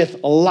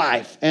 with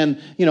life.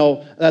 And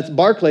that's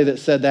Barclay that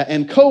said that.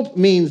 And cope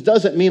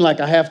doesn't mean like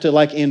I have to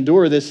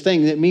endure this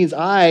thing. It means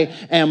I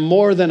am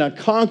more than a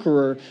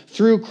conqueror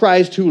through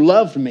Christ who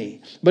loved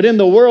me. But in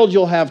the world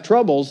you'll have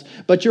troubles,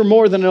 but you're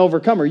more than an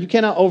overcomer. You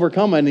cannot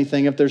overcome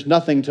anything if there's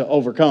nothing to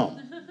overcome.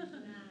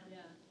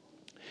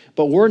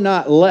 But we're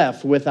not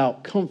left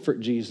without comfort,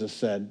 Jesus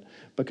said,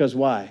 because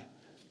why?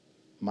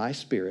 My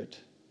Spirit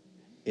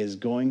is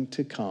going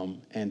to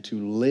come and to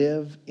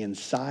live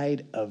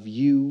inside of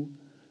you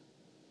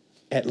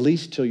at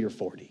least till you're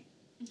 40.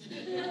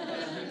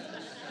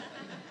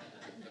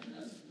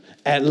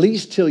 At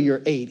least till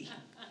you're 80.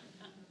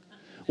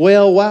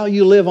 Well, while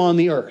you live on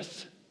the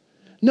earth.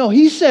 No,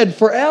 he said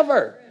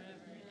forever.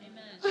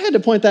 had to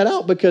point that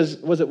out because,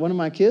 was it one of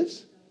my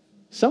kids?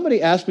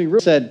 Somebody asked me,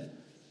 said,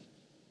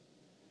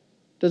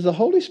 does the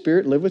Holy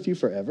Spirit live with you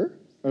forever?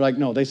 Or like,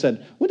 no, they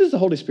said, when does the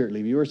Holy Spirit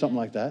leave you? Or something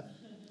like that.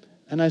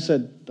 And I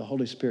said, the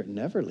Holy Spirit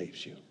never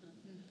leaves you.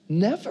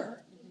 Never.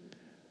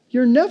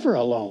 You're never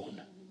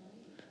alone.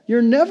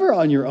 You're never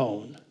on your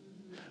own.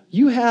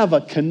 You have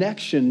a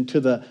connection to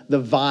the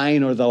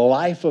vine or the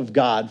life of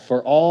God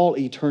for all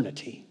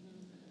eternity.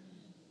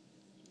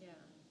 Yeah.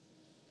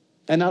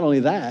 And not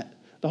only that,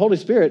 the Holy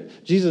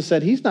Spirit, Jesus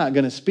said he's not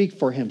going to speak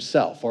for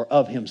himself or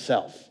of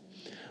himself.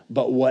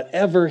 But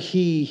whatever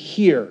he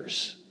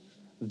hears,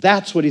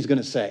 that's what he's going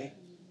to say.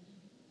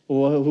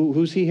 Well,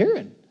 who's he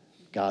hearing?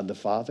 God the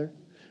Father,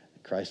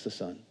 Christ the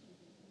Son.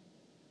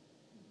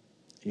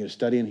 You're going to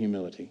study in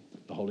humility,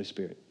 the Holy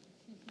Spirit.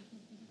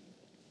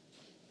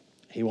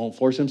 He won't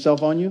force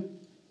himself on you.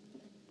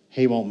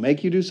 He won't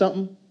make you do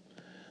something.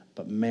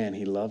 But man,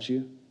 he loves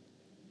you.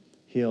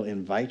 He'll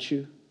invite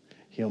you.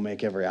 He'll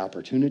make every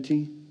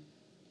opportunity.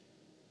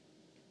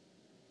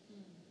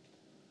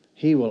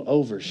 He will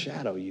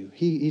overshadow you.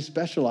 He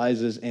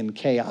specializes in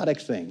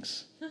chaotic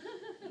things.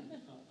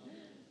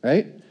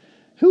 Right?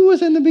 Who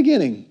was in the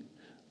beginning?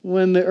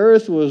 When the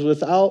earth was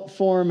without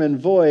form and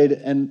void,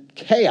 and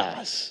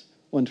chaos,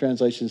 one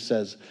translation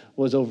says,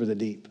 was over the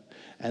deep.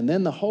 And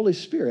then the Holy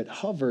Spirit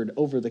hovered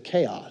over the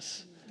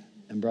chaos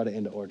and brought it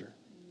into order.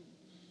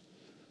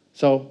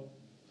 So,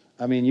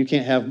 I mean, you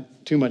can't have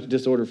too much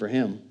disorder for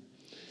him.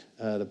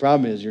 The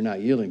problem is you're not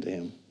yielding to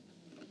him.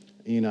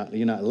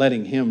 You're not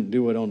letting him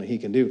do what only he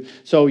can do.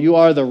 So you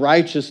are the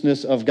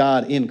righteousness of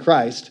God in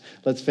Christ.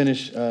 Let's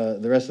finish the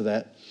rest of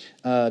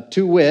that.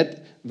 To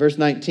wit, verse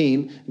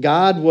 19,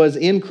 God was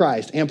in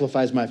Christ,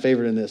 amplifies my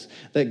favorite in this,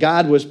 that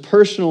God was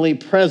personally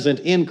present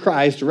in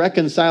Christ,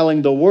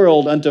 reconciling the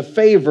world unto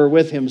favor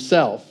with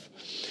himself,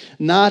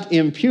 not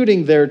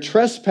imputing their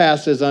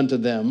trespasses unto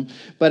them,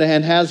 but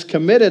and has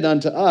committed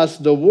unto us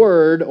the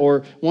word,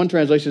 or one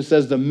translation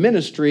says the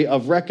ministry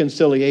of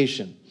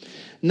reconciliation.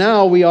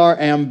 Now we are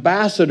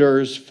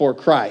ambassadors for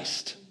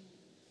Christ.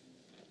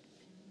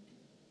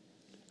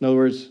 In other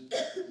words,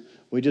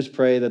 we just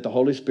pray that the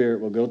Holy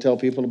Spirit will go tell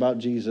people about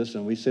Jesus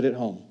and we sit at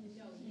home.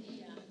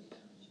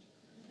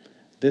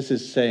 This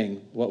is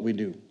saying what we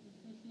do.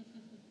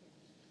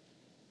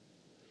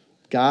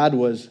 God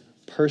was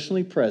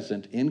personally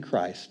present in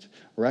Christ,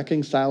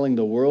 reconciling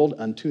the world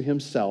unto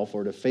himself,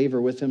 or to favor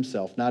with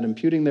himself, not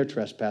imputing their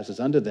trespasses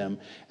unto them,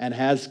 and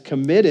has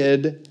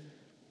committed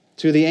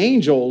to the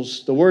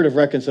angels the word of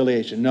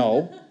reconciliation.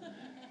 No.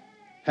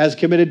 Has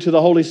committed to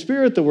the Holy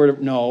Spirit the word of,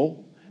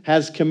 no.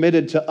 Has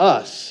committed to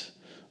us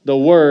the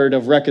word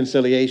of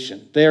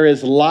reconciliation. There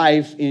is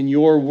life in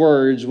your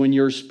words when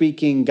you're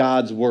speaking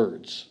God's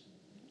words.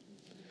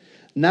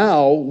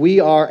 Now we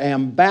are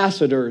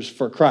ambassadors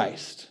for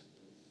Christ.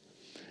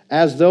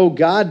 As though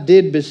God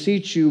did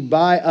beseech you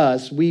by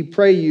us, we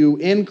pray you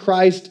in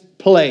Christ's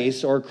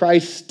place, or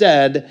Christ's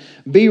stead,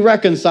 be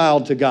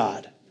reconciled to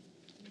God.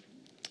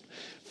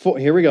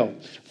 Here we go.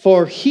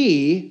 For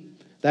he,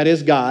 that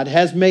is God,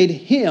 has made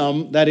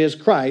him, that is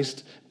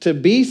Christ, to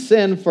be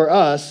sin for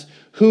us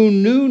who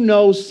knew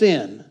no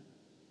sin.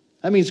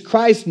 That means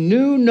Christ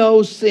knew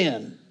no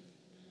sin.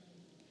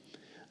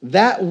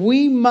 That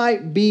we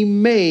might be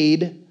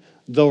made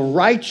the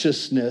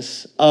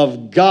righteousness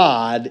of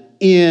God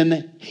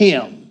in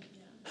him.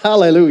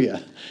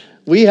 Hallelujah.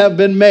 We have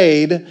been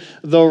made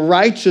the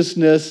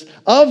righteousness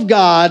of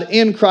God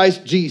in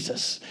Christ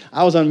Jesus.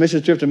 I was on a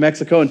mission trip to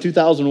Mexico in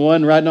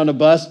 2001, riding on a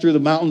bus through the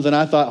mountains, and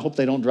I thought, I hope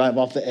they don't drive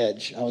off the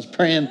edge. I was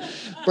praying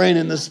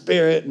in the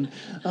Spirit, and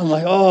I'm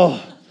like,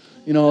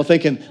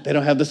 thinking they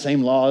don't have the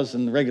same laws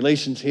and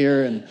regulations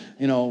here, and,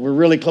 we're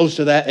really close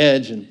to that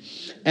edge. And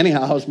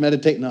anyhow, I was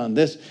meditating on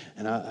this,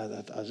 and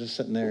I was just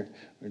sitting there.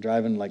 We're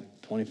driving like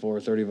 24 or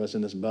 30 of us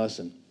in this bus,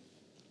 and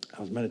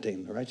I was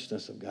meditating the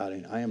righteousness of God,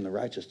 and I am the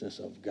righteousness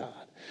of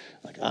God.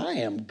 Like, I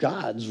am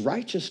God's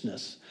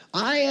righteousness.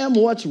 I am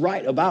what's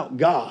right about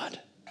God.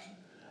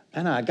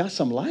 And I got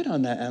some light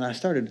on that, and I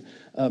started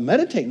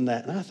meditating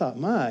that, and I thought,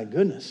 my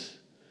goodness,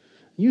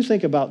 you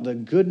think about the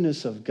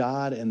goodness of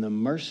God and the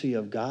mercy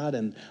of God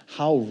and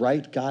how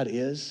right God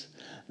is,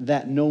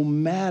 that no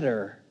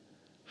matter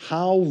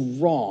how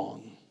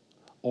wrong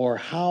or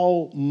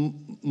how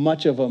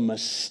much of a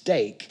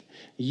mistake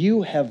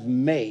you have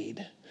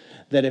made,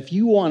 that if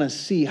you want to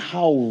see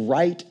how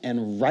right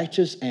and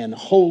righteous and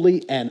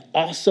holy and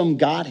awesome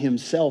God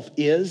himself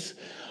is,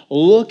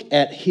 look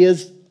at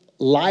his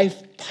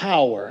life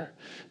power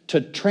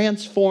to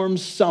transform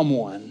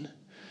someone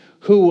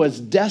who was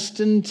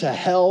destined to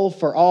hell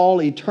for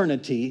all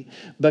eternity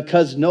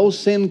because no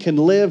sin can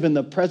live in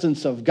the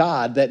presence of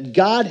God, that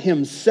God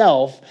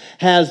himself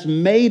has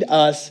made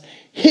us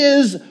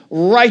his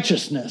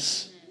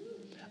righteousness.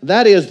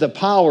 That is the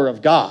power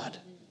of God.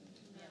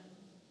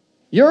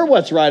 You're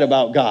what's right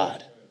about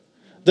God.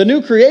 The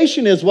new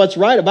creation is what's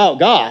right about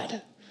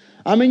God.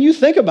 I mean, you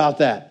think about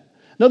that.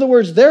 In other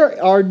words,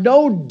 there are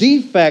no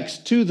defects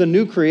to the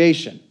new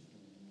creation.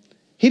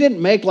 He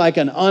didn't make like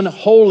an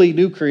unholy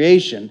new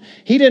creation.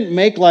 He didn't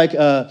make like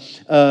a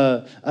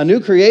new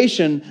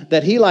creation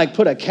that he like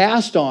put a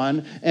cast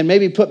on and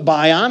maybe put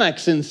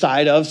bionics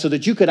inside of so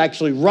that you could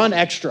actually run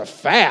extra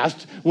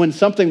fast when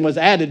something was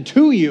added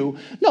to you.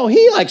 No,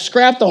 he like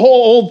scrapped the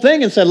whole old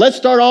thing and said, let's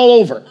start all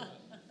over.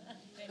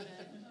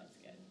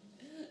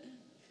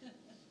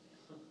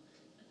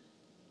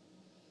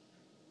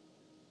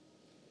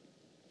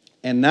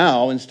 And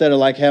now, instead of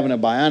like having a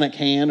bionic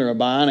hand or a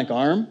bionic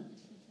arm,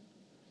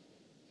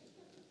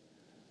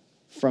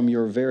 from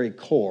your very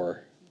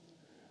core,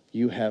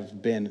 you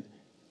have been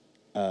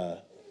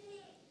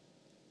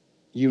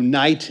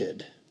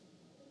united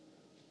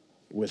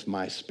with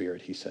my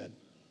spirit, he said.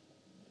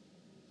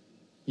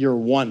 You're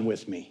one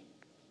with me.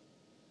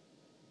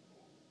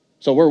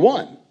 So we're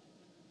one.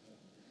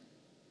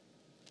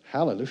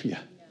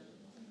 Hallelujah.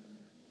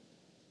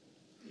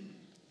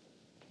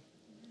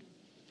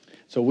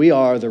 So we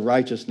are the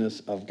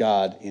righteousness of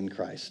God in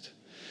Christ.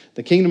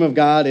 The kingdom of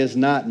God is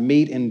not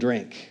meat and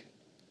drink.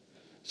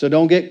 So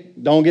don't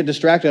get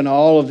distracted on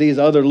all of these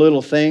other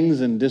little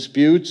things and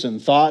disputes and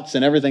thoughts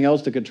and everything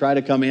else that could try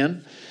to come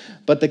in.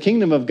 But the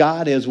kingdom of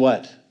God is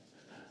what?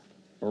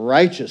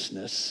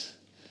 Righteousness.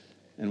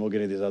 And we'll get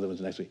into these other ones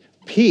next week.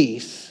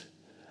 Peace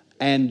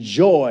and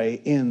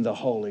joy in the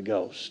Holy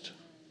Ghost.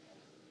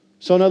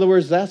 So in other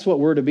words, that's what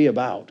we're to be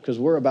about, because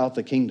we're about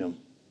the kingdom.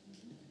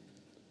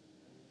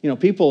 You know,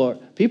 people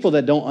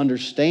that don't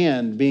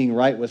understand being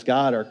right with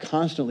God are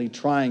constantly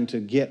trying to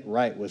get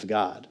right with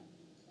God.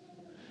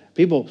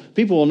 People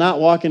will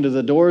not walk into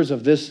the doors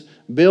of this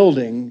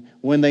building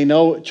when they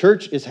know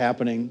church is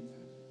happening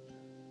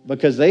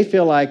because they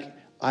feel like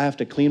I have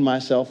to clean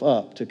myself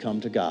up to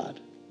come to God.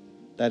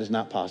 That is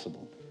not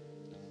possible.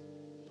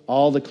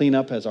 All the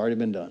cleanup has already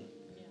been done.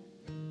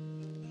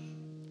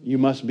 You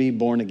must be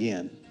born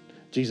again.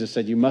 Jesus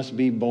said you must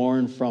be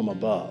born from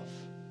above.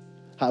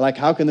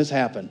 How can this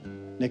happen?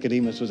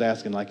 Nicodemus was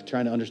asking,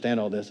 trying to understand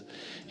all this.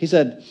 He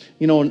said,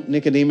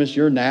 Nicodemus,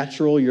 you're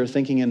natural. You're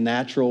thinking in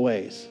natural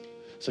ways.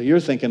 So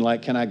you're thinking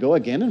can I go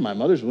again in my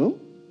mother's womb?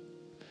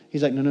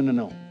 He's like,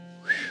 no.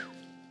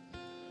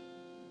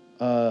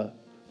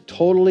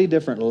 Totally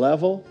different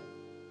level,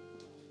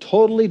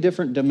 totally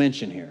different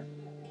dimension here.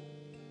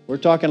 We're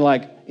talking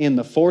in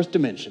the fourth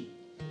dimension.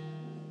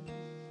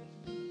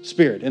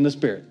 Spirit, in the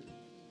spirit.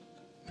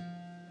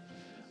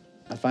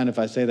 I find if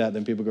I say that,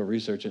 then people go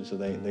research it, so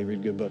they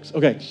read good books.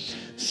 Okay,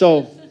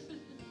 so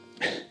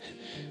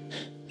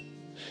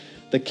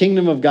the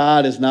kingdom of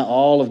God is not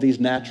all of these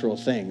natural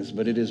things,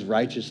 but it is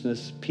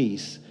righteousness,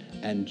 peace,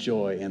 and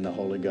joy in the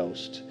Holy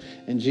Ghost.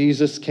 And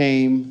Jesus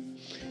came,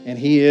 and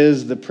he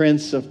is the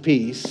Prince of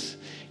Peace.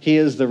 He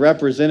is the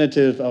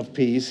representative of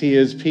peace. He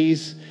is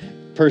peace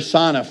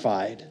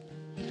personified.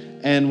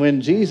 And when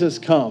Jesus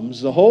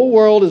comes, the whole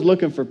world is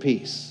looking for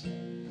peace.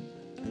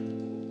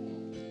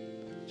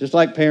 Just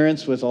like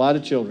parents with a lot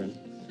of children.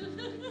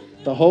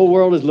 The whole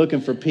world is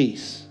looking for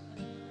peace.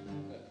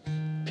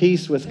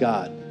 Peace with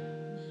God.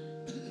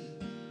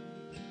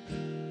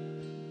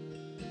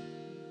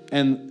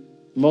 And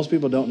most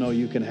people don't know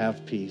you can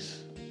have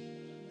peace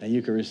and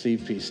you can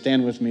receive peace.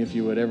 Stand with me if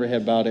you would. Every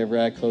head bowed, every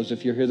eye closed.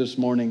 If you're here this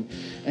morning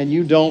and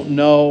you don't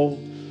know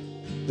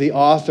the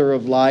author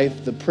of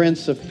life, the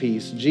Prince of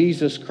Peace,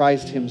 Jesus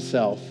Christ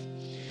himself,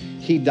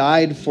 he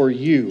died for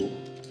you.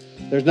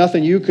 There's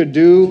nothing you could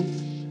do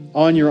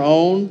on your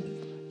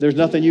own. There's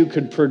nothing you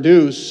could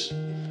produce.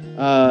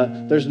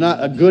 There's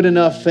not a good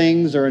enough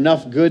things or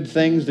enough good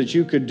things that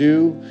you could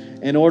do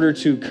in order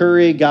to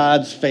curry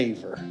God's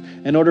favor.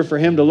 In order for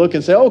him to look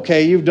and say,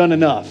 okay, you've done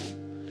enough.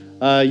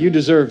 You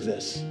deserve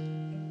this.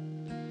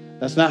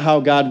 That's not how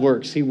God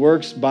works. He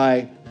works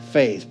by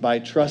faith, by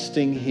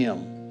trusting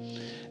him.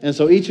 And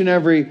so each and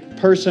every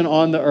person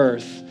on the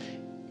earth,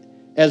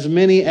 as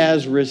many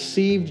as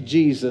received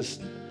Jesus,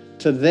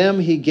 to them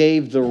he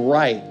gave the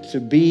right to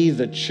be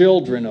the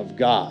children of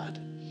God.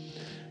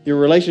 Your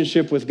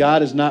relationship with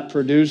God is not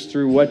produced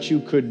through what you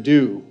could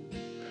do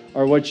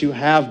or what you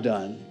have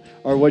done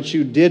or what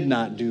you did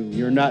not do.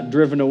 You're not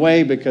driven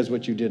away because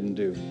what you didn't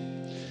do.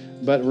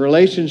 But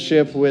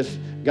relationship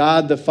with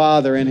God the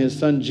Father and his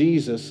Son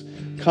Jesus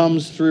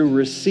comes through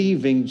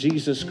receiving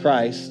Jesus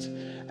Christ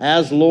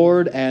as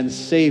Lord and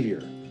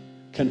Savior,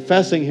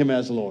 confessing him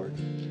as Lord,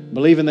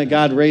 believing that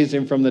God raised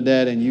him from the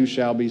dead and you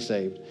shall be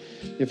saved.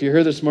 If you're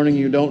here this morning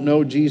and you don't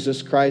know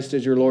Jesus Christ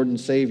as your Lord and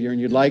Savior and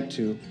you'd like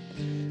to,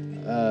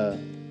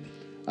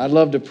 I'd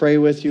love to pray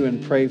with you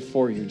and pray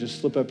for you.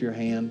 Just slip up your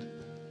hand.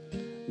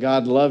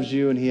 God loves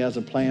you and he has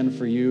a plan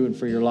for you and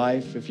for your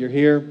life. If you're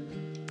here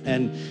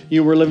and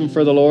you were living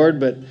for the Lord,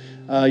 but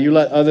you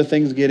let other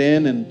things get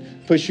in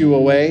and push you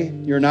away,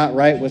 you're not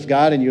right with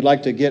God and you'd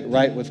like to get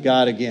right with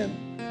God again,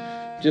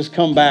 just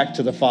come back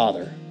to the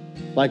Father.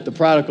 Like the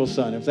prodigal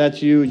son. If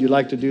that's you and you'd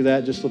like to do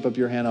that, just slip up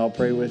your hand. I'll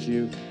pray with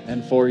you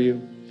and for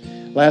you.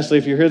 Lastly,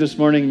 if you're here this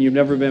morning and you've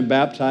never been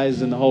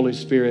baptized in the Holy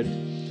Spirit,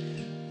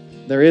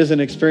 there is an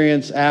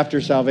experience after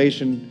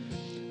salvation.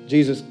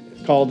 Jesus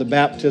called the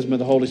baptism of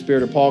the Holy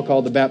Spirit, or Paul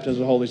called the baptism of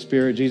the Holy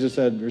Spirit. Jesus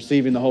said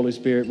receiving the Holy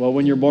Spirit. Well,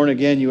 when you're born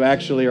again, you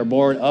actually are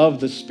born of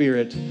the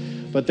Spirit.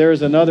 But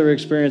there's another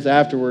experience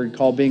afterward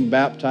called being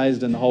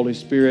baptized in the Holy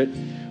Spirit,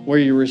 where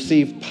you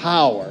receive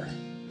power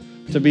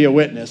to be a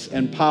witness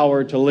and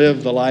power to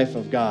live the life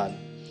of God.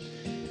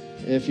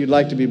 If you'd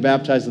like to be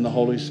baptized in the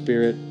Holy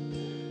Spirit,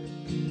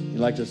 you'd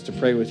like us to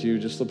pray with you,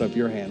 just slip up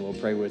your hand. We'll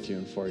pray with you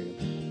and for you.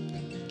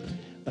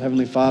 But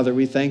Heavenly Father,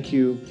 we thank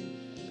you.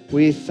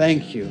 We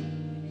thank you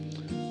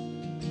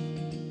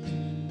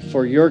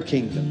for your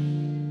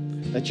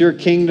kingdom. That your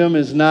kingdom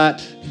is not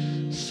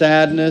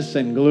sadness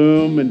and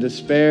gloom and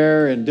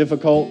despair and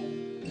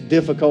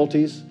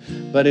difficulties,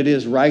 but it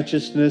is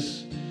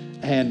righteousness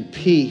and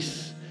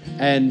peace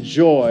and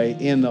joy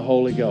in the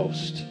Holy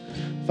Ghost.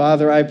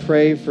 Father, I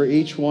pray for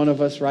each one of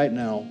us right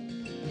now.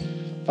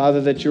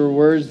 Father, that your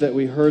words that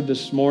we heard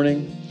this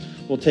morning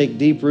will take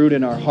deep root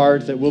in our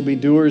hearts, that we'll be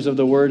doers of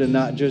the word and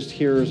not just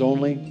hearers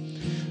only.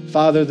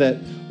 Father, that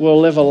we'll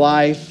live a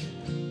life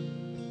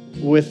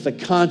with the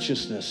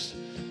consciousness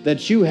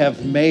that you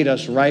have made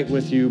us right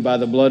with you by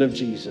the blood of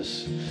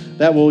Jesus,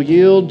 that will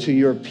yield to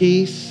your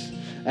peace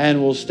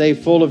and will stay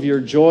full of your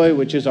joy,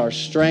 which is our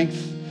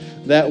strength,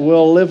 that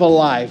will live a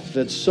life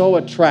that's so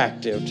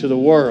attractive to the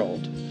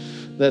world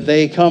that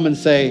they come and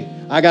say,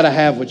 I got to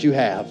have what you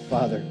have,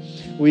 Father.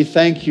 We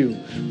thank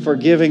you for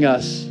giving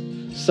us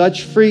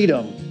such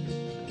freedom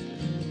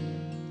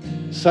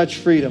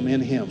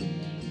in Him.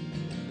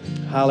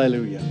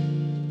 Hallelujah.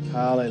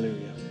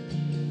 Hallelujah.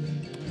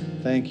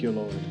 Thank you,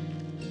 Lord.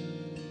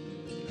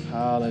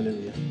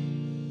 Hallelujah.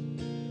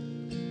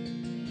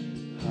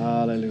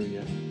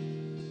 Hallelujah.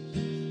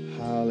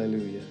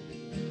 Hallelujah.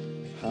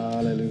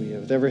 Hallelujah.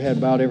 With every head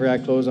bowed, every eye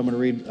closed, I'm going to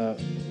read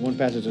one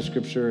passage of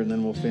Scripture and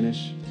then we'll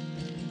finish.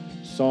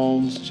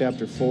 Psalms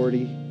chapter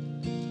 40.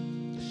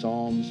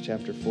 Psalms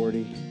chapter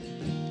 40.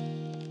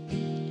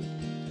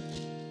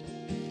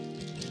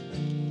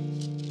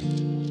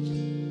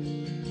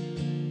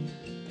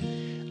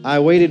 I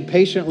waited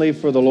patiently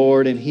for the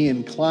Lord, and He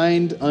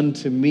inclined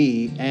unto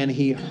me, and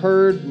He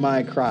heard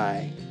my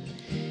cry.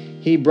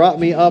 He brought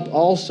me up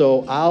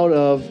also out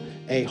of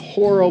a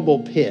horrible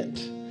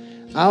pit,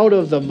 out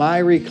of the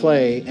miry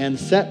clay, and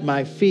set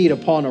my feet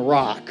upon a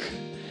rock,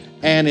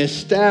 and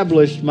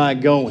established my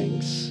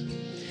goings.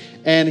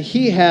 And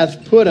He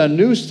hath put a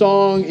new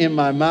song in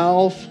my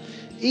mouth,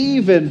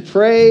 even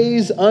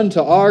praise unto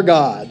our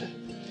God.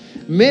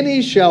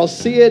 Many shall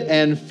see it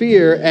and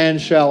fear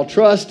and shall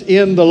trust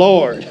in the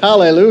Lord.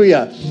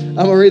 Hallelujah. I'm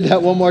going to read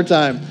that one more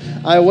time.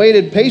 I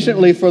waited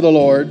patiently for the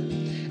Lord,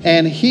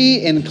 and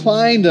He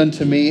inclined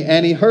unto me,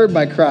 and He heard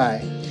my cry.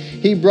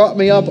 He brought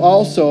me up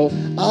also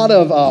out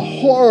of a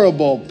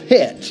horrible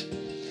pit.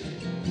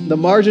 The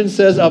margin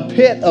says a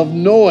pit of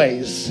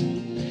noise.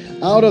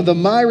 Out of the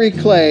miry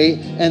clay,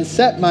 and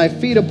set my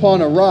feet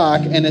upon a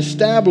rock, and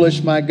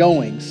established my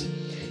goings.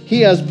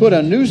 He has put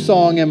a new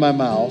song in my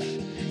mouth,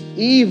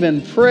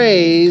 even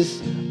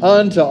praise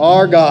unto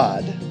our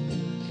God.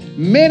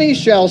 Many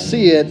shall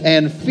see it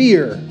and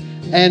fear,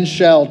 and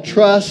shall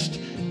trust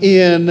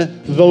in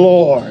the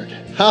Lord.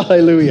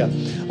 Hallelujah.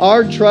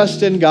 Our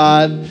trust in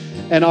God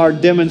and our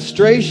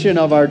demonstration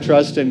of our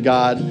trust in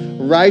God,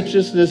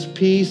 righteousness,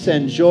 peace,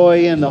 and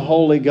joy in the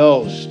Holy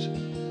Ghost.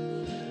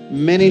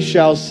 Many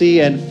shall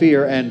see and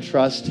fear and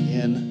trust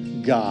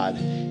in God.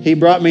 He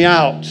brought me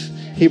out.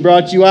 He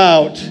brought you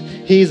out.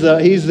 He's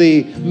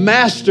the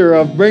master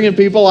of bringing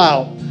people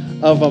out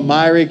of a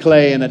miry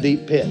clay and a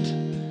deep pit.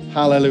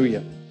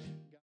 Hallelujah.